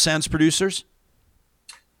of oil sands producers?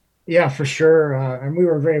 Yeah, for sure. And we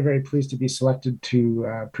were very, very pleased to be selected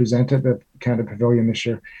to present at the Canada Pavilion this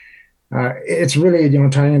year. It's really,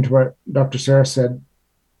 tying into what Dr. Sara said,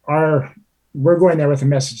 we're going there with a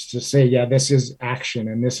message to say, yeah, this is action,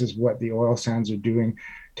 and this is what the oil sands are doing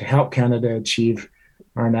to help Canada achieve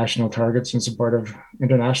our national targets in support of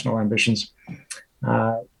international ambitions.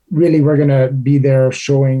 Really, we're going to be there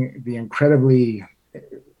showing the incredibly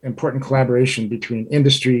important collaboration between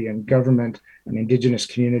industry and government and Indigenous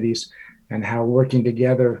communities, and how working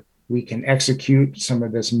together we can execute some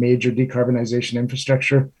of this major decarbonization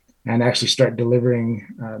infrastructure and actually start delivering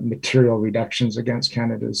material reductions against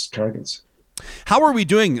Canada's targets. How are we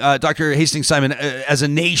doing, Dr. Hastings-Simon, as a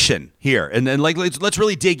nation here? And let's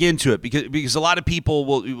really dig into it, because a lot of people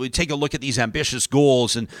will take a look at these ambitious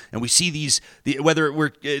goals, and we see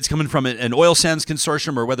whether it's coming from an oil sands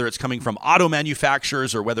consortium, or whether it's coming from auto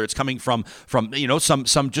manufacturers, or whether it's coming from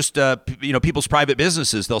some just people's private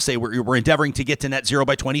businesses. They'll say we're endeavoring to get to net zero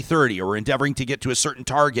by 2030, or we're endeavoring to get to a certain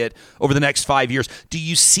target over the next 5 years. Do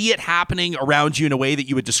you see it happening around you in a way that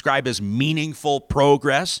you would describe as meaningful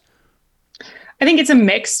progress? I think it's a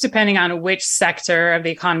mix depending on which sector of the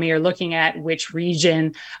economy you're looking at, which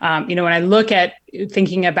region. When I look at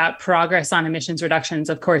thinking about progress on emissions reductions,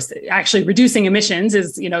 of course, actually reducing emissions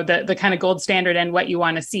is, the kind of gold standard and what you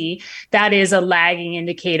want to see. That is a lagging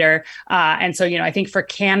indicator. And so, I think for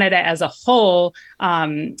Canada as a whole,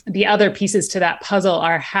 the other pieces to that puzzle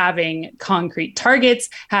are having concrete targets,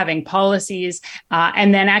 having policies,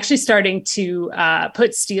 and then actually starting to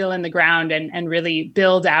put steel in the ground and really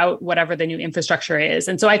build out whatever the new infrastructure is.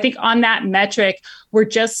 And so I think on that metric, we're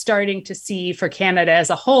just starting to see for Canada as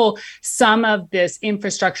a whole, some of this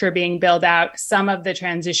infrastructure being built out, some of the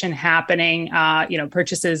transition happening,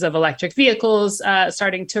 purchases of electric vehicles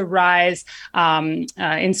starting to rise,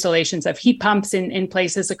 installations of heat pumps in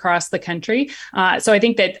places across the country. So I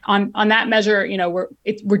think that on that measure,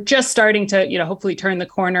 we're just starting to, hopefully turn the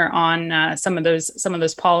corner on some of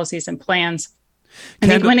those policies and plans. I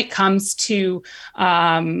think when it comes to,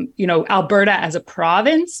 Alberta as a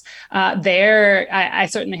province, I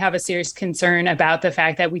certainly have a serious concern about the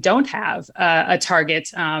fact that we don't have a target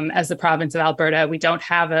as the province of Alberta. We don't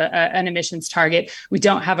have an emissions target. We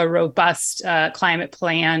don't have a robust climate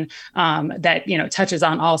plan that, touches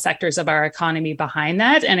on all sectors of our economy behind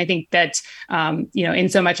that. And I think that, in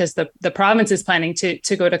so much as the province is planning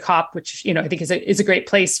to go to COP, which, I think is a great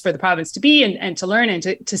place for the province to be and to learn and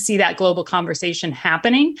to see that global conversation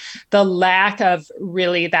happening, the lack of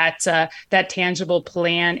really that tangible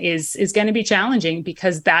plan is going to be challenging,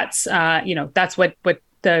 because that's what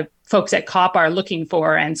the folks at COP are looking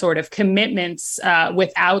for, and sort of commitments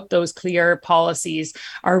without those clear policies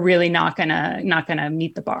are really not gonna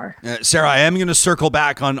meet the bar. Sara, I am going to circle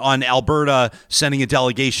back on Alberta sending a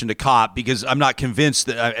delegation to COP, because I'm not convinced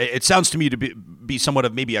that it sounds to me to be somewhat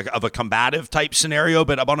of maybe of a combative type scenario.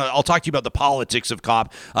 But I'll talk to you about the politics of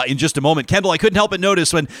COP in just a moment. Kendall, I couldn't help but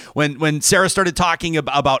notice when Sara started talking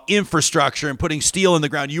about infrastructure and putting steel in the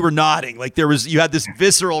ground, you were nodding like you had this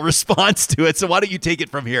visceral response to it. So why don't you take it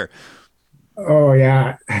from here? Oh,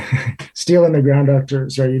 yeah. Steel in the ground, Doctor.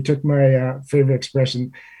 Sorry, you took my favorite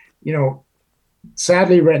expression.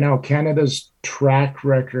 Sadly, right now, Canada's track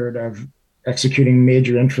record of executing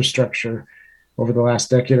major infrastructure over the last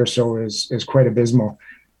decade or so is quite abysmal.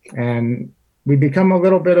 And we become a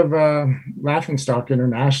little bit of a laughingstock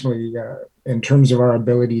internationally in terms of our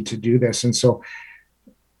ability to do this. And so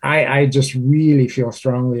I just really feel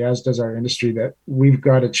strongly, as does our industry, that we've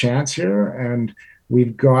got a chance here, and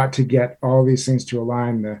we've got to get all these things to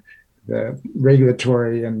align, the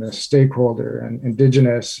regulatory and the stakeholder and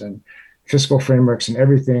Indigenous and fiscal frameworks and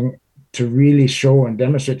everything, to really show and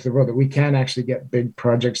demonstrate to the world that we can actually get big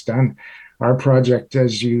projects done. Our project,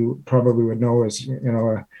 as you probably would know, is,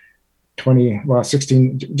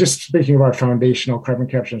 16, just speaking of our foundational carbon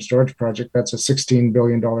capture and storage project, that's a $16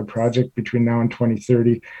 billion project between now and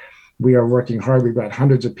 2030. We are working hard. We've got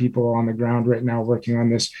hundreds of people on the ground right now working on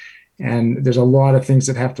this. And there's a lot of things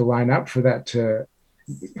that have to line up for that to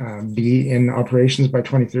be in operations by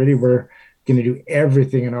 2030. We're going to do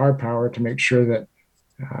everything in our power to make sure that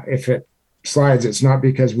if it slides, it's not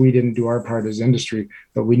because we didn't do our part as industry,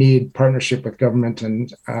 but we need partnership with government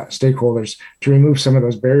and stakeholders to remove some of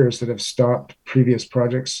those barriers that have stopped previous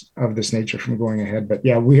projects of this nature from going ahead. But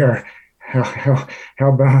yeah, we are hell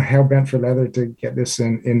bent for leather to get this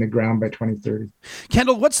in the ground by 2030.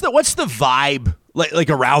 Kendall, what's the vibe like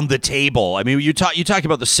around the table? I mean, you talk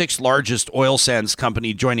about the sixth largest oil sands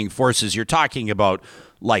company joining forces. You're talking about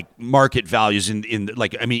like market values in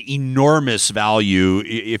enormous value.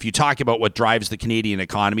 If you talk about what drives the Canadian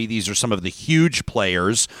economy, these are some of the huge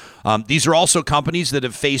players. These are also companies that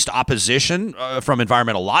have faced opposition from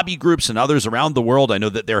environmental lobby groups and others around the world. I know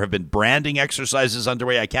that there have been branding exercises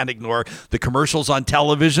underway. I can't ignore the commercials on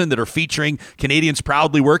television that are featuring Canadians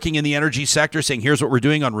proudly working in the energy sector, saying, here's what we're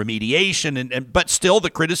doing on remediation. But still,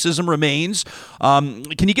 the criticism remains.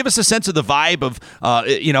 Can you give us a sense of the vibe of,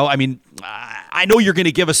 I know you're going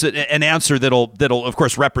to give us an answer that'll of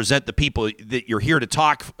course represent the people that you're here to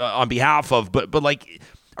talk on behalf of, but like,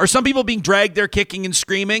 are some people being dragged there kicking and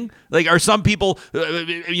screaming? Like, are some people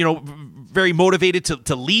very motivated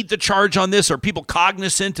to lead the charge on this? Are people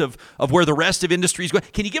cognizant of where the rest of industry is going?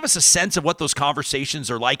 Can you give us a sense of what those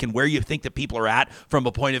conversations are like and where you think that people are at from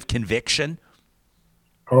a point of conviction?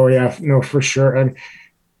 Oh yeah, no, for sure. And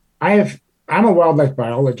I'm a wildlife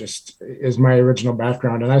biologist is my original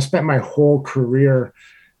background. And I spent my whole career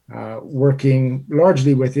working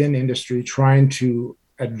largely within industry, trying to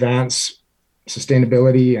advance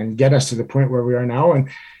sustainability and get us to the point where we are now. And,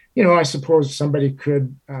 I suppose somebody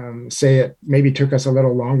could say it maybe took us a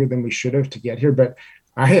little longer than we should have to get here. But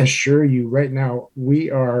I assure you right now,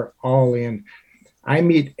 we are all in. I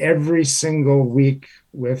meet every single week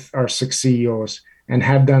with our 6 CEOs and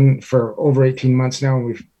have done for over 18 months now. And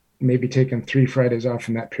we've maybe taken 3 Fridays off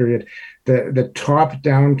in that period. The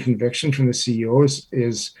top-down conviction from the CEOs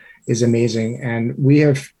is amazing. And we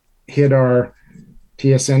have hit our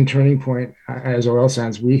TSN turning point as oil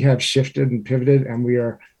sands. We have shifted and pivoted, and we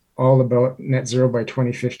are all about net zero by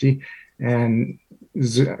 2050. And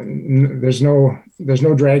there's no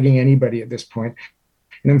dragging anybody at this point.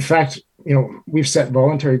 And in fact, we've set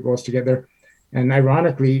voluntary goals together. And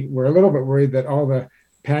ironically, we're a little bit worried that all the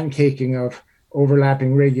pancaking of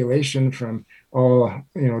overlapping regulation from all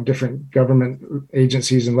different government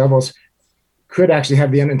agencies and levels could actually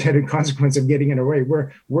have the unintended consequence of getting in our way.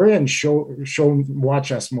 We're in show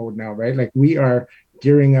watch us mode now, right? Like, we are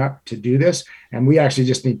gearing up to do this, and we actually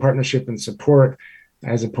just need partnership and support,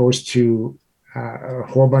 as opposed to a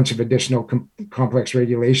whole bunch of additional complex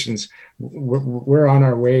regulations. We're on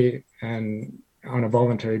our way, and on a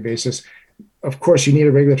voluntary basis. Of course, you need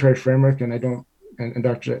a regulatory framework, and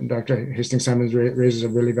Dr. Hastings-Simon raises a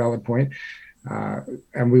really valid point,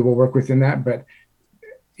 and we will work within that. But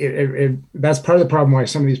that's part of the problem why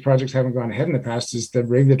some of these projects haven't gone ahead in the past, is the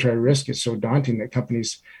regulatory risk is so daunting that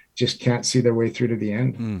companies just can't see their way through to the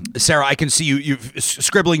end. Sara, I can see you've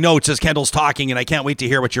scribbling notes as Kendall's talking, and I can't wait to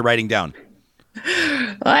hear what you're writing down.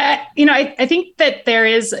 Well, I think that there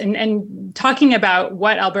is, and talking about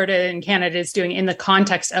what Alberta and Canada is doing in the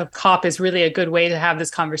context of COP is really a good way to have this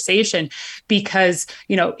conversation, because,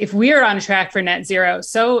 if we are on track for net zero,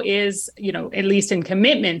 so is, at least in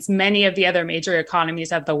commitments, many of the other major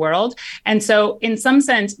economies of the world. And so in some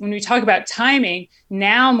sense, when we talk about timing,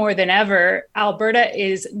 now more than ever, Alberta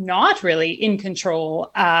is not really in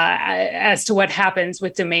control as to what happens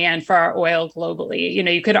with demand for our oil globally.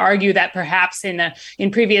 You could argue that perhaps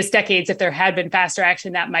in previous decades, if there had been faster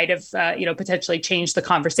action, that might have potentially changed the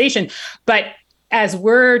conversation. But as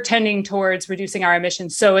we're tending towards reducing our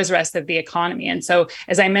emissions, so is the rest of the economy. And so,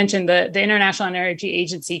 as I mentioned, the International Energy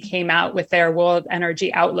Agency came out with their World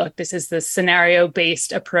Energy Outlook. This is the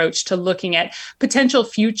scenario-based approach to looking at potential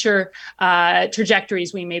future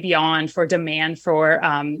trajectories we may be on for demand for,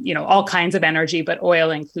 all kinds of energy, but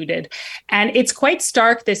oil included. And it's quite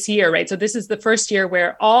stark this year, right? So this is the first year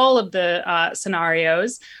where all of the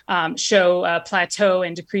scenarios show a plateau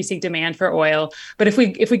and decreasing demand for oil. But if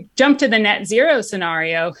we jump to the net zero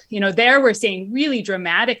scenario, there we're seeing really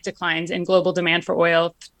dramatic declines in global demand for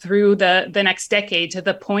oil through the next decade, to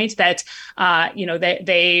the point that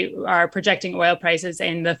they are projecting oil prices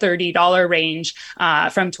in the $30 range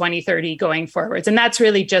from 2030 going forwards. And that's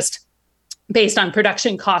really just based on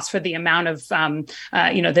production costs for the amount of,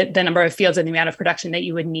 the number of fields and the amount of production that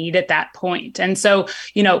you would need at that point. And so,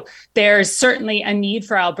 there's certainly a need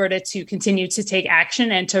for Alberta to continue to take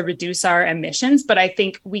action and to reduce our emissions. But I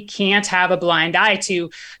think we can't have a blind eye to,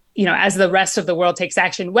 as the rest of the world takes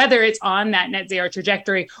action, whether it's on that net zero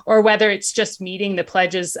trajectory or whether it's just meeting the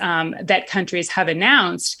pledges that countries have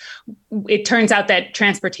announced. It turns out that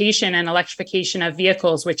transportation and electrification of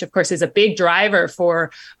vehicles, which of course is a big driver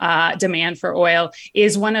for demand for oil,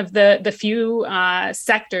 is one of the few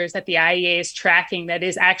sectors that the IEA is tracking that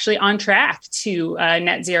is actually on track to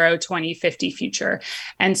net zero 2050 future.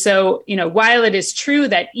 And so, while it is true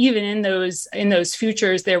that even in those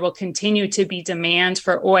futures, there will continue to be demand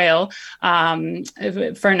for oil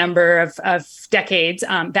for a number of decades,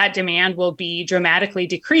 that demand will be dramatically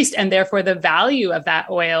decreased. And therefore, the value of that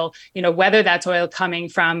oil, whether that's oil coming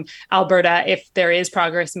from Alberta, if there is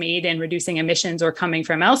progress made in reducing emissions, or coming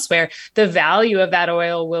from elsewhere, the value of that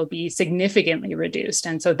oil will be significantly reduced.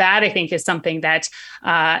 And so that, I think, is something that,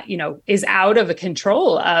 is out of the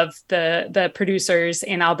control of the producers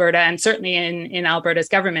in Alberta, and certainly in Alberta's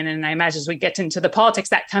government. And I imagine as we get into the politics,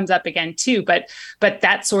 that comes up again too. But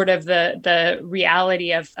that's sort of the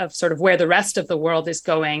reality of sort of where the rest of the world is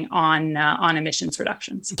going on emissions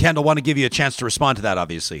reductions. Kendall, want to give you a chance to respond to that,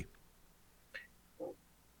 obviously.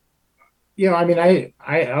 I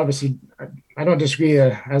obviously, I don't disagree.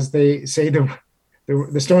 As they say,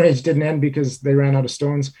 the Stone Age didn't end because they ran out of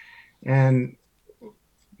stones, and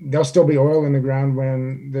there'll still be oil in the ground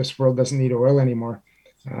when this world doesn't need oil anymore.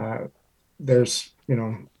 There's,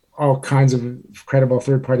 all kinds of credible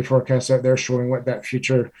third-party forecasts out there showing what that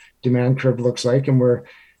future demand curve looks like, and we're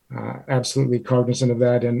absolutely cognizant of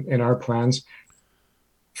that in our plans.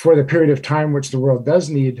 For the period of time which the world does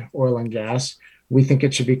need oil and gas, we think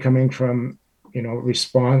it should be coming from,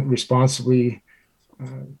 responsible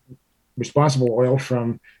oil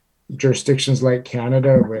from jurisdictions like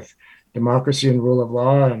Canada, with democracy and rule of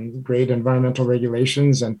law and great environmental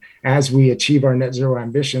regulations. And as we achieve our net zero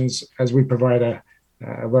ambitions, as we provide a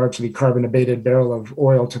largely carbon abated barrel of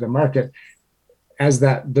oil to the market, as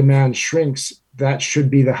that demand shrinks, that should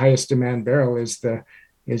be the highest demand barrel, is the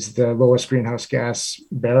lowest greenhouse gas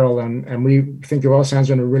barrel. And we think the oil sands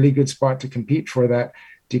are in a really good spot to compete for that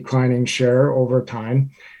declining share over time.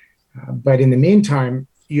 But in the meantime,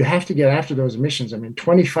 you have to get after those emissions.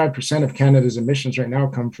 25% of Canada's emissions right now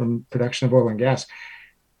come from production of oil and gas.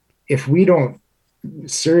 If we don't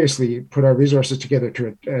seriously put our resources together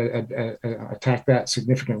to attack that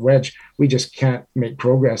significant wedge, we just can't make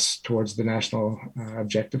progress towards the national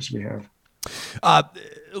objectives we have.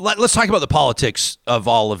 Let's talk about the politics of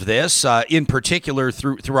all of this, in particular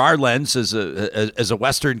through our lens as a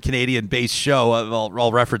Western Canadian-based show.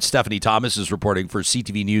 I'll reference Stephanie Thomas's reporting for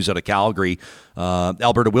CTV News out of Calgary.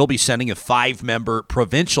 Alberta will be sending a 5-member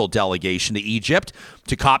provincial delegation to Egypt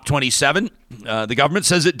to COP27. The government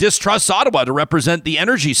says it distrusts Ottawa to represent the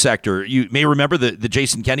energy sector. You may remember that the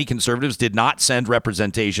Jason Kenney Conservatives did not send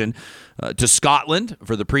representation to Scotland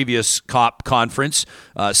for the previous COP conference,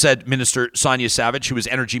 said Minister Sonia Savage, who was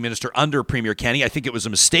energy minister under Premier Kenney. I think it was a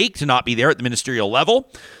mistake to not be there at the ministerial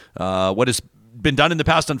level. What has been done in the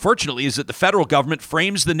past, unfortunately, is that the federal government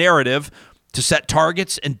frames the narrative to set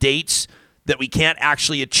targets and dates that we can't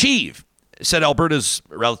actually achieve, said Alberta's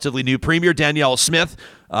relatively new Premier, Danielle Smith.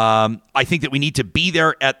 I think that we need to be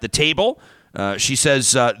there at the table. She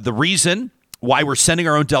says the reason why we're sending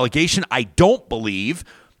our own delegation, I don't believe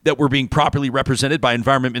that we're being properly represented by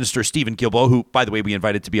Environment Minister Stephen Guilbeault, who, by the way, we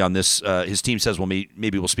invited to be on this. His team says, well,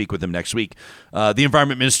 maybe we'll speak with him next week. The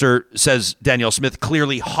Environment Minister, says Danielle Smith,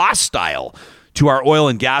 clearly hostile to our oil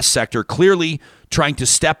and gas sector, clearly trying to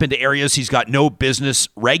step into areas he's got no business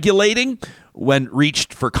regulating. When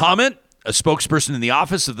reached for comment, a spokesperson in the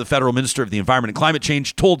office of the Federal Minister of the Environment and Climate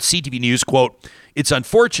Change told CTV News, quote, "It's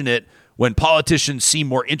unfortunate when politicians seem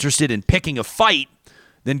more interested in picking a fight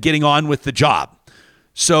than getting on with the job."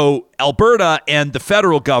 So Alberta and the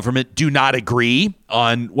federal government do not agree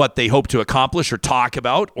on what they hope to accomplish or talk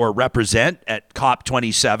about or represent at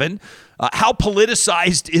COP27. How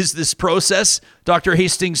politicized is this process, Dr.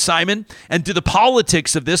 Hastings-Simon? And do the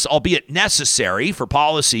politics of this, albeit necessary for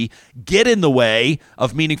policy, get in the way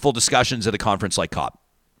of meaningful discussions at a conference like COP?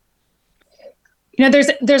 You know,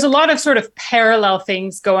 there's a lot of sort of parallel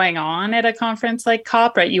things going on at a conference like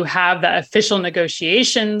COP, right? You have the official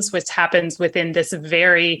negotiations, which happens within this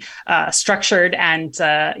very structured and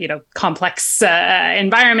complex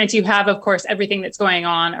environment. You have, of course, everything that's going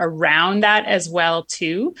on around that as well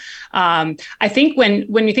too. I think when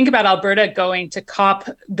we think about Alberta going to COP,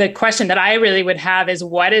 the question that I really would have is,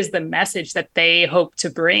 what is the message that they hope to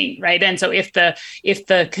bring, right? And so if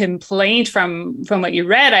the complaint from what you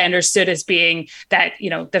read, I understood as being that, you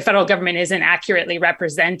know, the federal government isn't accurately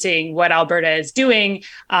representing what Alberta is doing,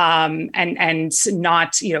 and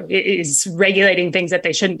not, you know, is regulating things that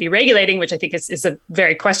they shouldn't be regulating, which I think is a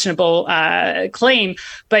very questionable claim.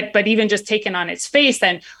 But even just taken on its face,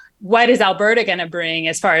 then what is Alberta going to bring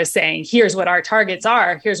as far as saying, here's what our targets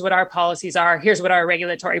are, here's what our policies are, here's what our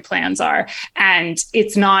regulatory plans are? And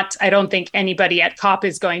it's not, I don't think anybody at COP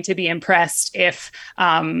is going to be impressed if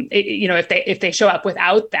they show up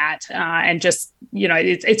without that, and just, you know,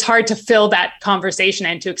 it's hard to fill that conversation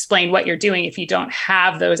and to explain what you're doing if you don't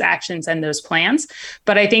have those actions and those plans.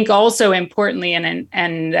 But I think also importantly, and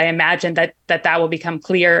I imagine that will become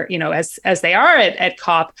clear, you know, as they are at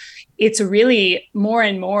COP, it's really more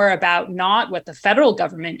and more about not what the federal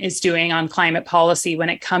government is doing on climate policy when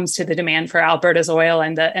it comes to the demand for Alberta's oil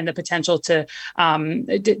and the potential to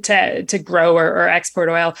grow or export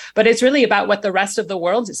oil, but it's really about what the rest of the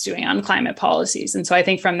world is doing on climate policies. And so I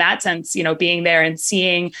think from that sense, you know, being there and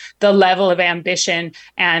seeing the level of ambition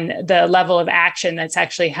and the level of action that's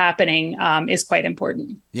actually happening is quite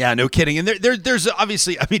important. Yeah, no kidding. And there's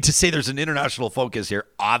obviously, I mean, to say there's an international focus here,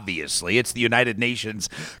 obviously, it's the United Nations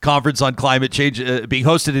Conference on Climate Change being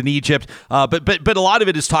hosted in Egypt. But a lot of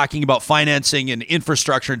it is talking about financing and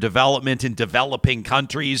infrastructure and development in developing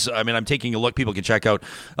countries. I mean, I'm taking a look. People can check out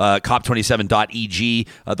COP27.eg.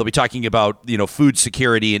 They'll be talking about, you know, food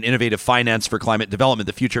security and innovative finance for climate development,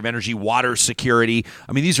 the future of energy, water security.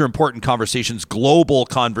 I mean, these are important conversations, global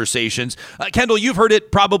conversations. Kendall, you've heard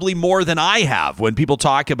it probably more than I have when people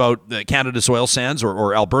talk about Canada's oil sands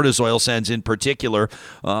or Alberta's oil sands in particular.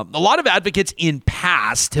 A lot of advocates in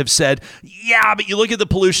past have said, yeah, but you look at the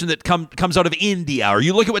pollution that comes out of India, or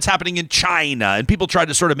you look at what's happening in China, and people try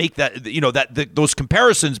to sort of make that, you know, those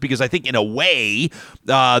comparisons, because I think in a way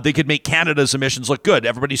they could make Canada's emissions look good.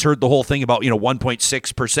 Everybody's heard the whole thing about, you know,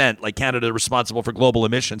 1.6%, like Canada responsible for global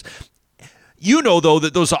emissions. You know, though,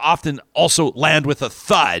 that those often also land with a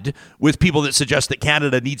thud with people that suggest that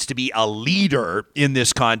Canada needs to be a leader in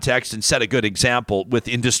this context and set a good example with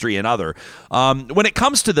industry and other. When it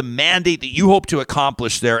comes to the mandate that you hope to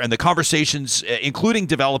accomplish there and the conversations, including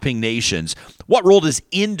developing nations, what role does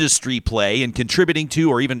industry play in contributing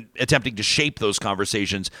to or even attempting to shape those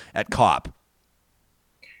conversations at COP?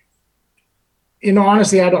 You know,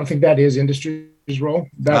 honestly, I don't think that is industry's role.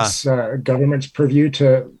 That's government's purview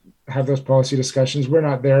to have those policy discussions. We're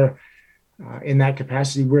not there in that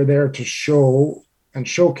capacity. We're there to show and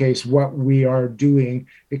showcase what we are doing,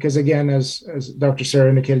 because again, as Dr. Sara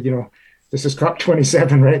indicated, you know, this is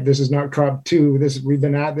COP27, right? This is not COP2. We've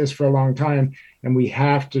been at this for a long time, and we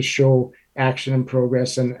have to show action and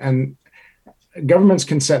progress. And governments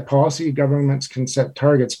can set policy, governments can set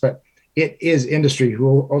targets, but it is industry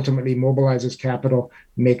who ultimately mobilizes capital,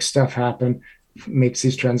 makes stuff happen, makes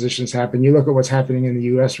these transitions happen. You look at what's happening in the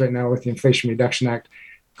US right now with the Inflation Reduction Act.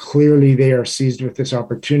 Clearly, they are seized with this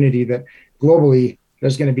opportunity that globally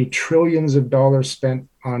there's going to be trillions of dollars spent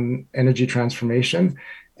on energy transformation.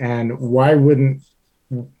 And why wouldn't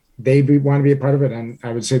they want to be a part of it? And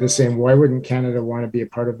I would say the same. Why wouldn't Canada want to be a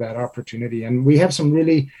part of that opportunity? And we have some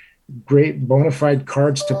really great bona fide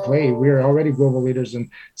cards to play. We are already global leaders in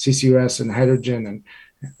CCUS and hydrogen and,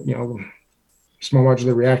 small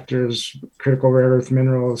modular reactors, critical rare earth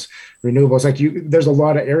minerals, renewables. There's a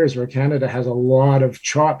lot of areas where Canada has a lot of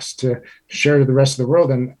chops to share to the rest of the world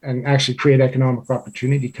and actually create economic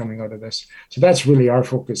opportunity coming out of this. So that's really our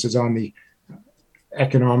focus, is on the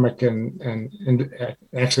economic and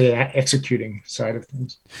actually executing side of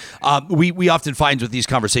things. We often find with these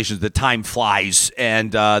conversations that time flies,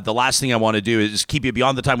 and the last thing I want to do is keep you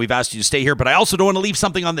beyond the time we've asked you to stay here, but I also don't want to leave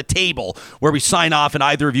something on the table where we sign off and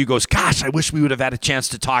either of you goes, gosh, I wish we would have had a chance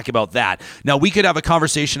to talk about that. Now, we could have a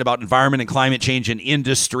conversation about environment and climate change and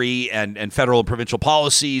industry and federal and provincial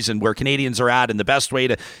policies and where Canadians are at and the best way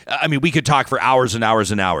to, we could talk for hours and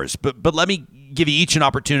hours and hours, but let me give you each an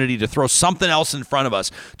opportunity to throw something else in front of us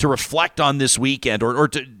to reflect on this weekend or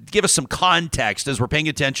to give us some context as we're paying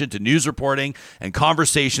attention to news reporting and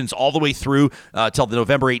conversations all the way through till the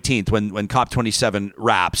November 18th when COP27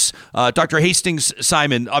 wraps. Dr.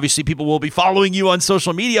 Hastings-Simon, obviously people will be following you on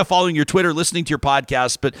social media, following your Twitter, listening to your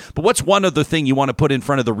podcast, but what's one other thing you want to put in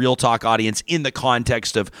front of the Real Talk audience in the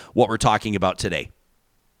context of what we're talking about today?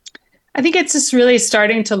 I think it's just really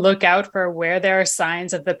starting to look out for where there are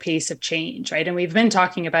signs of the pace of change, right? And we've been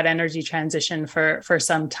talking about energy transition for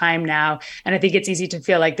some time now. And I think it's easy to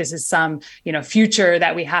feel like this is some, future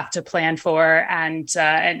that we have to plan for and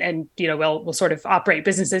we'll sort of operate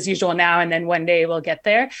business as usual now, and then one day we'll get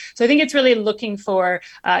there. So I think it's really looking for,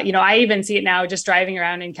 I even see it now just driving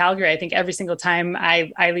around in Calgary. I think every single time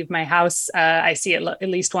I leave my house, I see at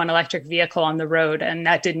least one electric vehicle on the road, and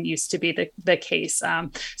that didn't used to be the case.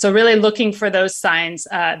 So really looking for those signs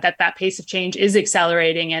that pace of change is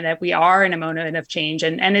accelerating and that we are in a moment of change.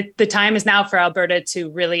 And the time is now for Alberta to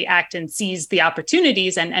really act and seize the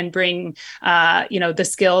opportunities and bring, the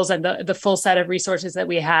skills and the full set of resources that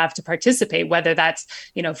we have to participate, whether that's,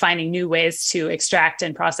 finding new ways to extract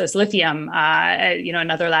and process lithium,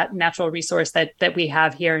 another natural resource that we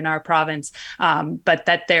have here in our province. But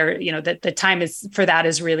that the time is for that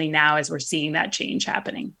is really now as we're seeing that change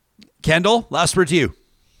happening. Kendall, last word to you.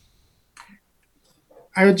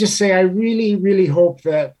 I would just say I really, really hope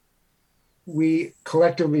that we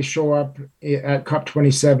collectively show up at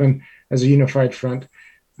COP27 as a unified front.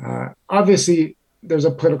 Obviously, there's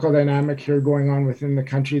a political dynamic here going on within the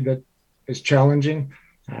country that is challenging.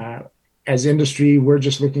 As industry, we're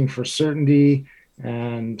just looking for certainty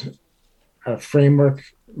and a framework,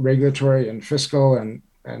 regulatory and fiscal, and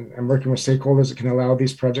working with stakeholders that can allow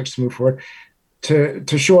these projects to move forward.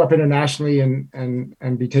 To show up internationally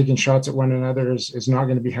and be taking shots at one another is not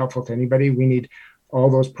going to be helpful to anybody. We need all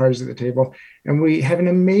those parties at the table. And we have an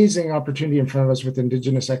amazing opportunity in front of us with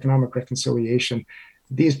Indigenous economic reconciliation.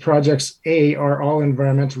 These projects, are all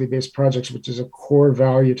environmentally based projects, which is a core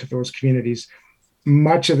value to those communities.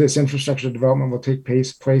 Much of this infrastructure development will take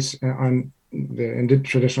place on the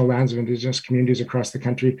traditional lands of Indigenous communities across the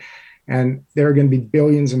country. And there are going to be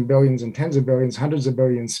billions and billions and tens of billions, hundreds of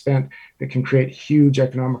billions spent that can create huge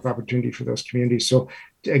economic opportunity for those communities. So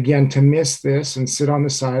again, to miss this and sit on the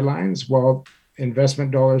sidelines while investment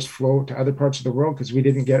dollars flow to other parts of the world because we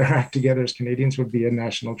didn't get our act together as Canadians would be a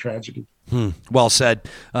national tragedy. Well said.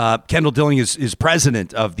 Kendall Dilling is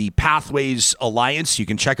president of the Pathways Alliance. You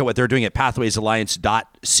can check out what they're doing at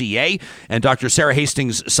pathwaysalliance.ca. And Dr. Sara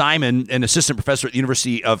Hastings-Simon, an assistant professor at the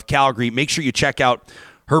University of Calgary. Make sure you check out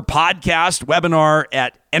her podcast webinar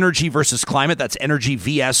at Energy versus Climate. That's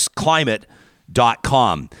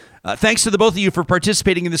energyvsclimate.com. Thanks to the both of you for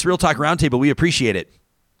participating in this Real Talk Roundtable. We appreciate it.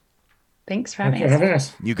 Thanks for having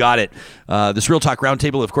us. You got it. This Real Talk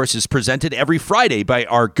Roundtable, of course, is presented every Friday by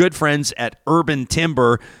our good friends at Urban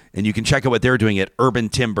Timber, and you can check out what they're doing at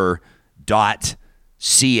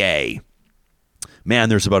urbantimber.ca. Man,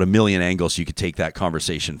 there's about 1 million angles you could take that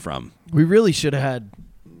conversation from. We really should have had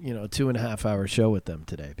a 2.5 hour show with them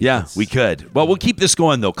today. Yeah, we could. Well, we'll keep this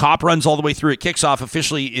going, though. COP runs all the way through. It kicks off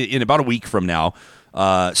officially in about a week from now.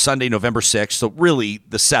 Sunday, November 6th. So really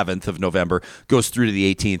the 7th of November goes through to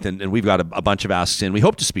the 18th. And we've got a bunch of asks in. We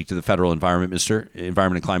hope to speak to the federal Environment Minister,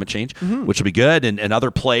 Environment and Climate Change, which will be good, and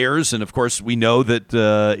other players. And of course, we know that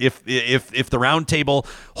if the roundtable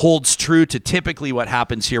holds true to typically what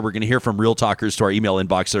happens here, we're going to hear from Real Talkers to our email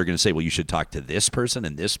inbox that are going to say, well, you should talk to this person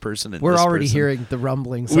and this person and we're this already person. Hearing the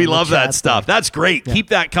rumblings. We love that stuff. That's great. Yeah. Keep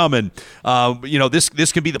that coming.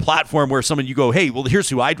 This can be the platform where someone you go, hey, well, here's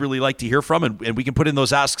who I'd really like to hear from, and we can put in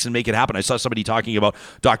those asks and make it happen. I saw somebody talking about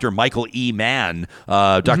Dr. Michael E. Mann.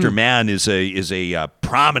 Dr. Mann is a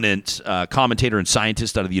prominent commentator and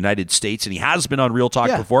scientist out of the United States, and he has been on Real Talk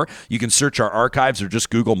before. You can search our archives or just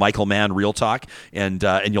Google Michael Mann Real Talk, and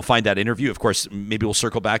you'll find that interview. Of course, maybe we'll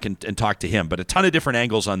circle back and talk to him. But a ton of different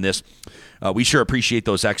angles on this. We sure appreciate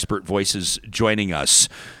those expert voices joining us.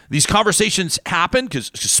 These conversations happen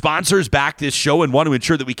because sponsors back this show and want to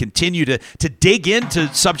ensure that we continue to dig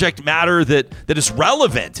into subject matter that is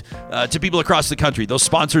relevant to people across the country. Those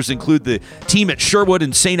sponsors include the team at Sherwood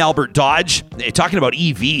and St. Albert Dodge. Talking about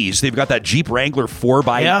EVs, they've got that Jeep Wrangler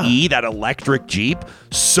 4xe, that electric Jeep.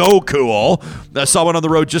 So cool. I saw one on the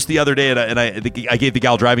road just the other day, and I gave the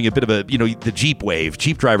gal driving a bit of the Jeep wave.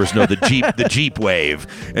 Jeep drivers know the Jeep wave.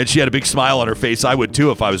 And she had a big smile on her face. I would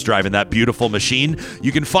too if I was driving that beautiful machine.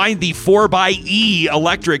 You can find the 4xe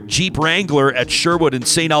electric Jeep Wrangler at Sherwood and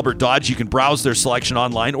St. Albert Dodge. You can browse their selection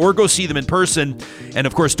online or go see them in person. And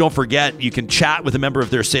of course, don't forget, you can chat with a member of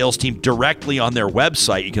their sales team directly on their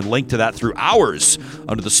website. You can link to that through ours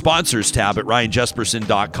under the sponsors tab at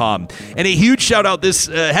ryanjesperson.com. And a huge shout out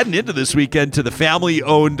heading into this weekend to the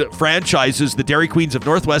family-owned franchises, the Dairy Queens of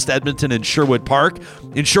Northwest Edmonton and Sherwood Park.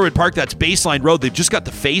 In Sherwood Park, that's Baseline Road. They've just got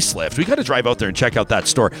the facelift. We got to drive out there and check out that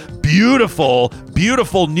store. Beautiful,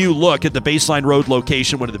 beautiful new look at the Baseline Road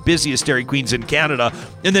location, one of the busiest Dairy Queens in Canada.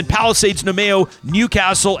 And then Palisades, Nemeo,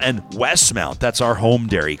 Newcastle, and Westmount. That's our home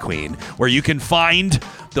Dairy Queen, where you can find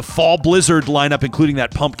the fall blizzard lineup, including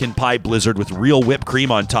that pumpkin pie blizzard with real whipped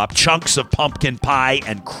cream on top, chunks of pumpkin pie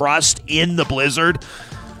and crust in the blizzard.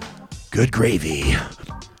 Good gravy.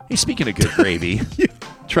 Hey, speaking of good gravy,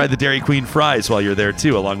 try the Dairy Queen fries while you're there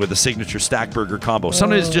too, along with the signature stack burger combo.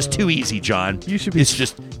 Sometimes it's just too easy, John. You should be. It's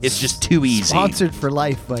just too easy. Sponsored for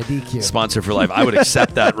life by DQ. Sponsored for life. I would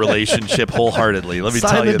accept that relationship wholeheartedly. Let me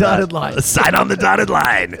tell you that. Sign the dotted line. Sign on the dotted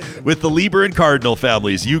line with the Lieber and Cardinal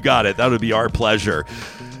families. You got it. That would be our pleasure.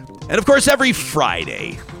 And of course, every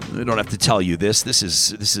Friday, I don't have to tell you this. This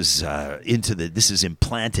is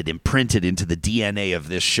imprinted into the DNA of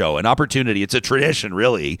this show. An opportunity, it's a tradition,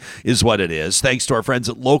 really, is what it is. Thanks to our friends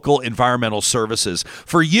at Local Environmental Services.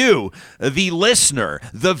 For you, the listener,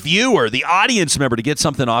 the viewer, the audience member, to get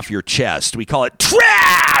something off your chest, we call it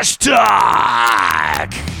Trash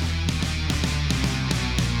Talk.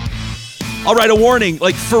 All right, a warning,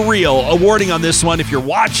 like for real, a warning on this one. If you're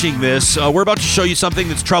watching this, we're about to show you something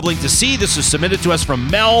that's troubling to see. This is submitted to us from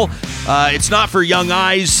Mel. It's not for young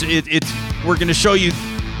eyes. We're going to show you,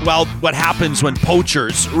 well, what happens when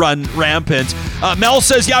poachers run rampant. Mel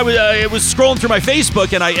says, I was scrolling through my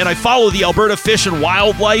Facebook, and I follow the Alberta Fish and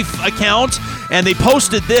Wildlife account, and they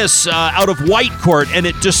posted this out of Whitecourt, and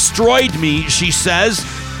it destroyed me, she says.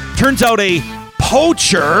 Turns out a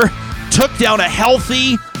poacher took down a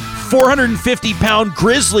healthy 450-pound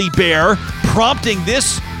grizzly bear, prompting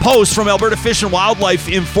this post from Alberta Fish and Wildlife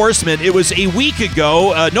Enforcement. It was a week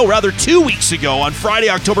ago, 2 weeks ago, on Friday,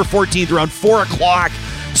 October 14th, around 4 o'clock.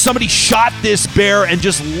 Somebody shot this bear and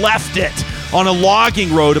just left it on a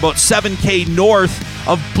logging road about 7K north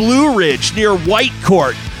of Blue Ridge near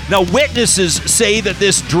Whitecourt. Now, witnesses say that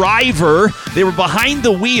this driver, they were behind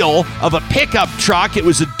the wheel of a pickup truck. It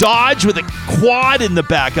was a Dodge with a quad in the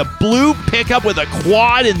back, a blue pickup with a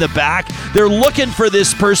quad in the back. They're looking for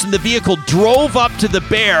this person. The vehicle drove up to the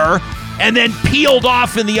bear and then peeled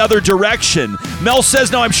off in the other direction. Mel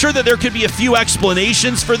says, now I'm sure that there could be a few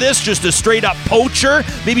explanations for this, just a straight up poacher,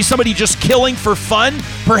 maybe somebody just killing for fun.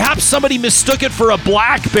 Perhaps somebody mistook it for a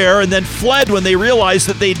black bear and then fled when they realized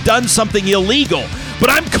that they'd done something illegal. But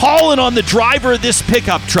I'm calling on the driver of this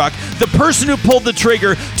pickup truck, the person who pulled the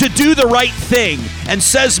trigger, to do the right thing. And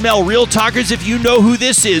says Mel, Real Talkers, if you know who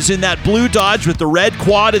this is in that blue Dodge with the red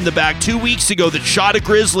quad in the back 2 weeks ago that shot a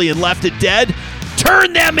grizzly and left it dead,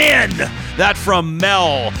 turn them in. That from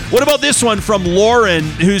Mel. What about this one from Lauren,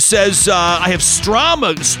 who says, I have strong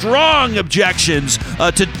objections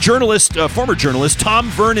to former journalist Tom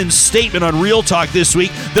Vernon's statement on Real Talk this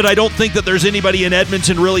week that I don't think that there's anybody in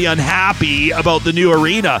Edmonton really unhappy about the new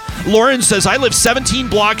arena. Lauren says, I live 17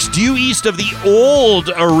 blocks due east of the old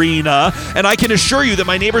arena, and I can assure you that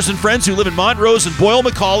my neighbors and friends who live in Montrose and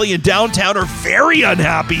Boyle-McCauley and downtown are very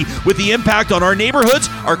unhappy with the impact on our neighborhoods,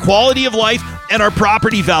 our quality of life, and our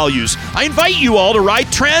property values. I invite you all to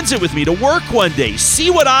ride transit with me to work one day. See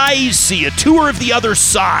what I see, a tour of the other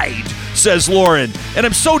side, says Lauren. And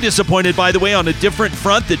I'm so disappointed, by the way, on a different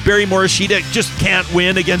front that Barry Morishita just can't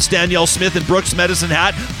win against Danielle Smith and Brooks Medicine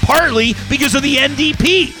Hat, partly because of the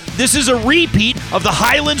NDP. This is a repeat of the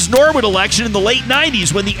Highlands-Norwood election in the late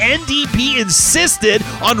 90s when the NDP insisted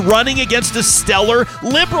on running against a stellar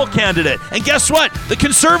Liberal candidate. And guess what? The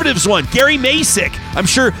Conservatives won. Gary Masick. I'm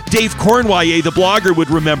sure Dave Cornwallier, the blogger, would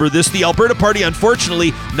remember this. The Alberta Party,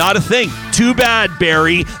 unfortunately, not a thing. Too bad,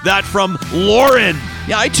 Barry. That from Lauren.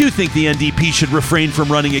 Yeah, I too think the NDP should refrain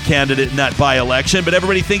from running a candidate in that by-election, but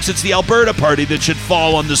everybody thinks it's the Alberta Party that should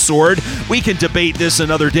fall on the sword. We can debate this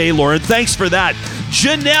another day, Lauren. Thanks for that.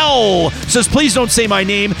 Janelle says, please don't say my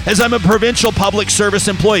name as I'm a provincial public service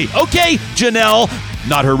employee. Okay, Janelle,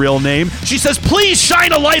 not her real name. She says, please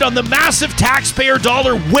shine a light on the massive taxpayer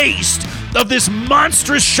dollar waste of this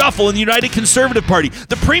monstrous shuffle in the United Conservative Party.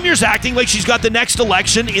 The Premier's acting like she's got the next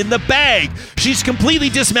election in the bag. She's completely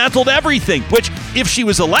dismantled everything, which, if she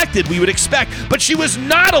was elected, we would expect. But she was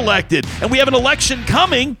not elected, and we have an election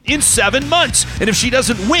coming in 7 months. And if she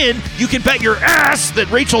doesn't win, you can bet your ass that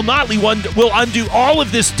Rachel Notley will undo all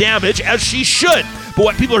of this damage, as she should. But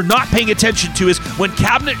what people are not paying attention to is when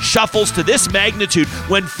cabinet shuffles to this magnitude,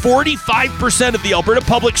 when 45% of the Alberta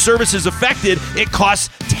Public Service is affected, it costs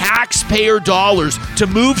taxpayer dollars to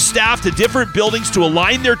move staff to different buildings, to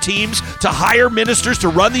align their teams, to hire ministers, to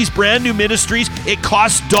run these brand new ministries. It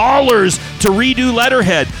costs dollars to redo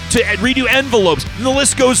letterhead, to redo envelopes, and the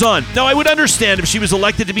list goes on. Now, I would understand if she was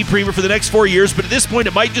elected to be Premier for the next 4 years, but at this point,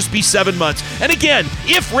 it might just be 7 months. And again,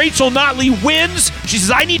 if Rachel Notley wins, she says,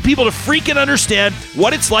 I need people to freaking understand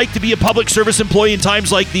what it's like to be a public service employee in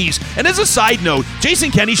times like these. And as a side note, Jason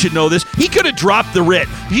Kenney should know this. He could have dropped the writ.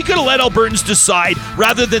 He could have let Albertans decide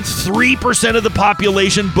rather than 3% of the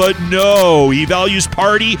population, but no, he values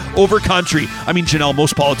party over country. I mean, Janelle,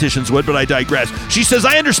 most politicians would, but I digress. She says,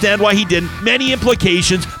 I understand why he didn't. Many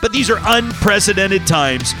implications, but these are unprecedented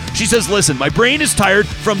times. She says, listen, my brain is tired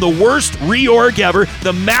from the worst reorg ever,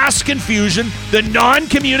 the mass confusion, the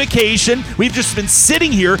non-communication. We've just been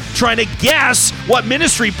sitting here trying to guess what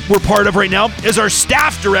ministry we're part of right now, as our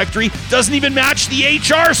staff directory doesn't even match the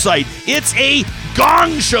HR site. It's a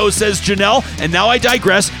gong show, says Janelle. And now I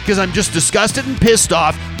digress because I'm just disgusted and pissed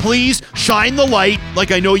off. Please shine the light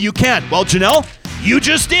like I know you can. Well, Janelle, you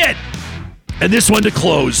just did. And this one to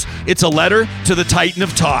close. It's a letter to the Titan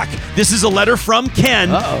of Talk. This is a letter from Ken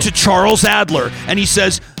to Charles Adler. And he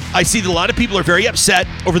says, I see that a lot of people are very upset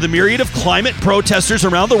over the myriad of climate protesters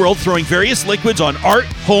around the world throwing various liquids on art,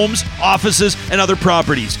 homes, offices, and other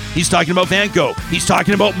properties. He's talking about Van Gogh. He's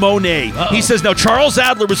talking about Monet. He says, now, Charles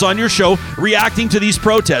Adler was on your show reacting to these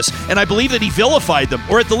protests, and I believe that he vilified them,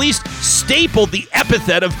 or at the least stapled the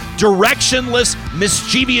epithet of directionless,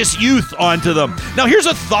 mischievous youth onto them. Now, here's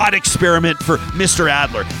a thought experiment for Mr.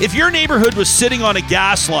 Adler. If your neighborhood was sitting on a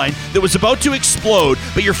gas line that was about to explode,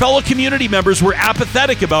 but your fellow community members were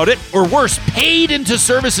apathetic about it, or worse, paid into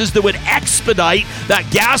services that would expedite that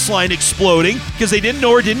gas line exploding because they didn't know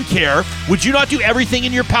or didn't care, would you not do everything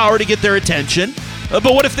in your power to get their attention?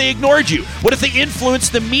 But what if they ignored you? What if they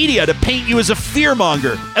influenced the media to paint you as a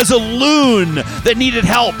fearmonger, as a loon that needed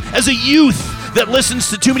help, as a youth that listens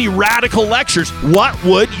to too many radical lectures? What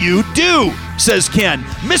would you do? Says Ken.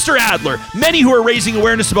 Mr. Adler, many who are raising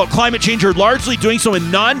awareness about climate change are largely doing so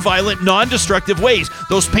in non-violent, non-destructive ways.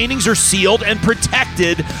 Those paintings are sealed and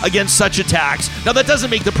protected against such attacks. Now, that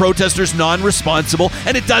doesn't make the protesters non-responsible,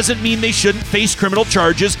 and it doesn't mean they shouldn't face criminal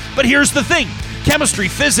charges. But here's the thing. Chemistry,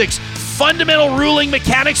 physics, fundamental ruling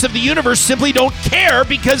mechanics of the universe simply don't care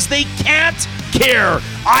because they can't care.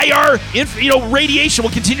 Radiation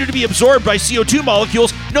will continue to be absorbed by CO2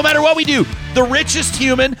 molecules no matter what we do. The richest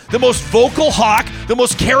human, the most vocal hawk, the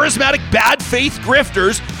most charismatic bad faith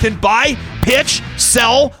grifters can buy, pitch,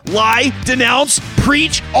 sell, lie, denounce,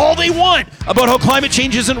 preach all they want about how climate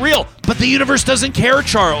change isn't real. But the universe doesn't care,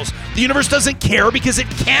 Charles. The universe doesn't care because it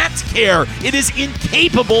can't care. It is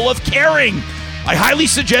incapable of caring. I highly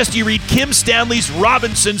suggest you read Kim Stanley's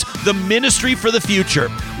Robinson's The Ministry for the Future.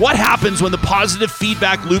 What happens when the positive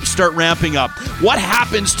feedback loops start ramping up? What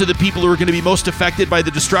happens to the people who are going to be most affected by the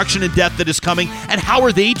destruction and death that is coming, and how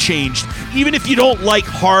are they changed? Even if you don't like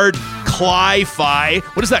hard cli-fi,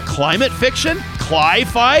 what is that, climate fiction?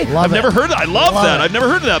 Cli-fi? I've never heard of that. I love that. I've never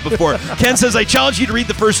heard of that before. Ken says, I challenge you to read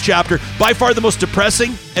the first chapter. By far the most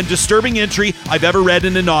depressing and disturbing entry I've ever read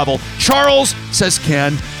in a novel. Charles, says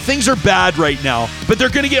Ken, things are bad right now, but they're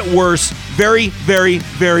going to get worse very, very,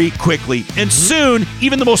 very quickly. And soon,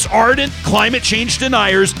 even the most ardent climate change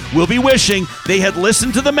deniers will be wishing they had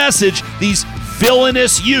listened to the message these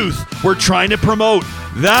villainous youth We're trying to promote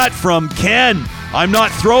that from Ken. I'm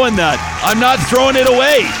not throwing that. I'm not throwing it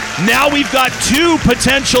away. Now we've got 2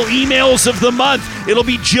 potential emails of the month. It'll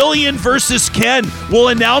be Jillian versus Ken. We'll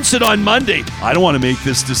announce it on Monday. I don't want to make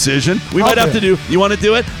this decision. We might have to do. You want to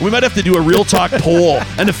do it? We might have to do a Real Talk poll,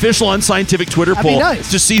 an official unscientific Twitter poll,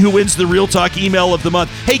 to see who wins the Real Talk email of the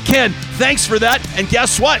month. Hey, Ken, thanks for that. And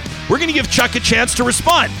guess what? We're going to give Chuck a chance to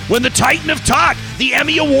respond when the Titan of Talk, the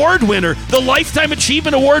Emmy Award winner, the Lifetime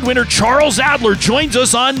Achievement Award winner, Charles Adler, joins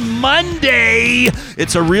us on Monday.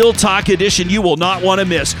 It's a Real Talk edition you will not want to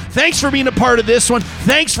miss. Thanks for being a part of this one.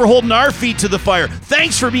 Thanks for holding our feet to the fire.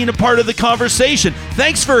 Thanks for being a part of the conversation.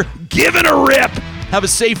 Thanks for giving a rip. Have a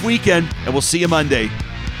safe weekend, and we'll see you Monday.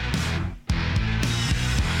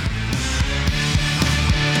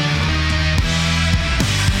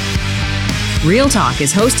 Real Talk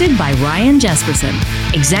is hosted by Ryan Jesperson.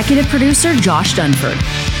 Executive producer Josh Dunford.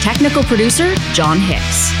 Technical producer John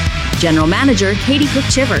Hicks. General manager Katie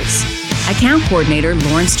Cook-Chivers. Account coordinator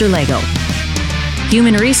Lawrence Derlego.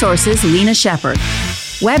 Human resources Lena Shepard.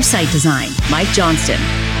 Website design Mike Johnston.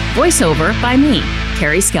 Voiceover by me,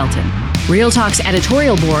 Carrie Skelton. Real Talk's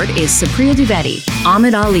editorial board is Supriya Dwivedi,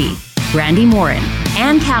 Ahmed Ali, Brandy Morin,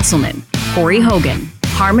 Ann Castleman, Corey Hogan,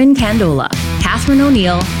 Harmon Candola, Catherine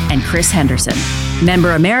O'Neill, and Chris Henderson.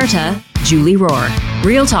 Member Emerita, Julie Rohr.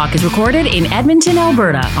 Real Talk is recorded in Edmonton,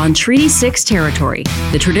 Alberta on Treaty 6 territory,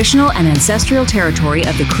 the traditional and ancestral territory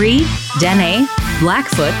of the Cree, Dene,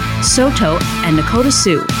 Blackfoot, Saulteaux, and Nakota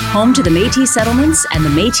Sioux, home to the Métis settlements and the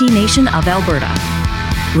Métis Nation of Alberta.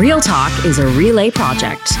 Real Talk is a relay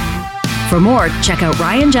project. For more, check out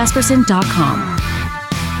ryanjesperson.com.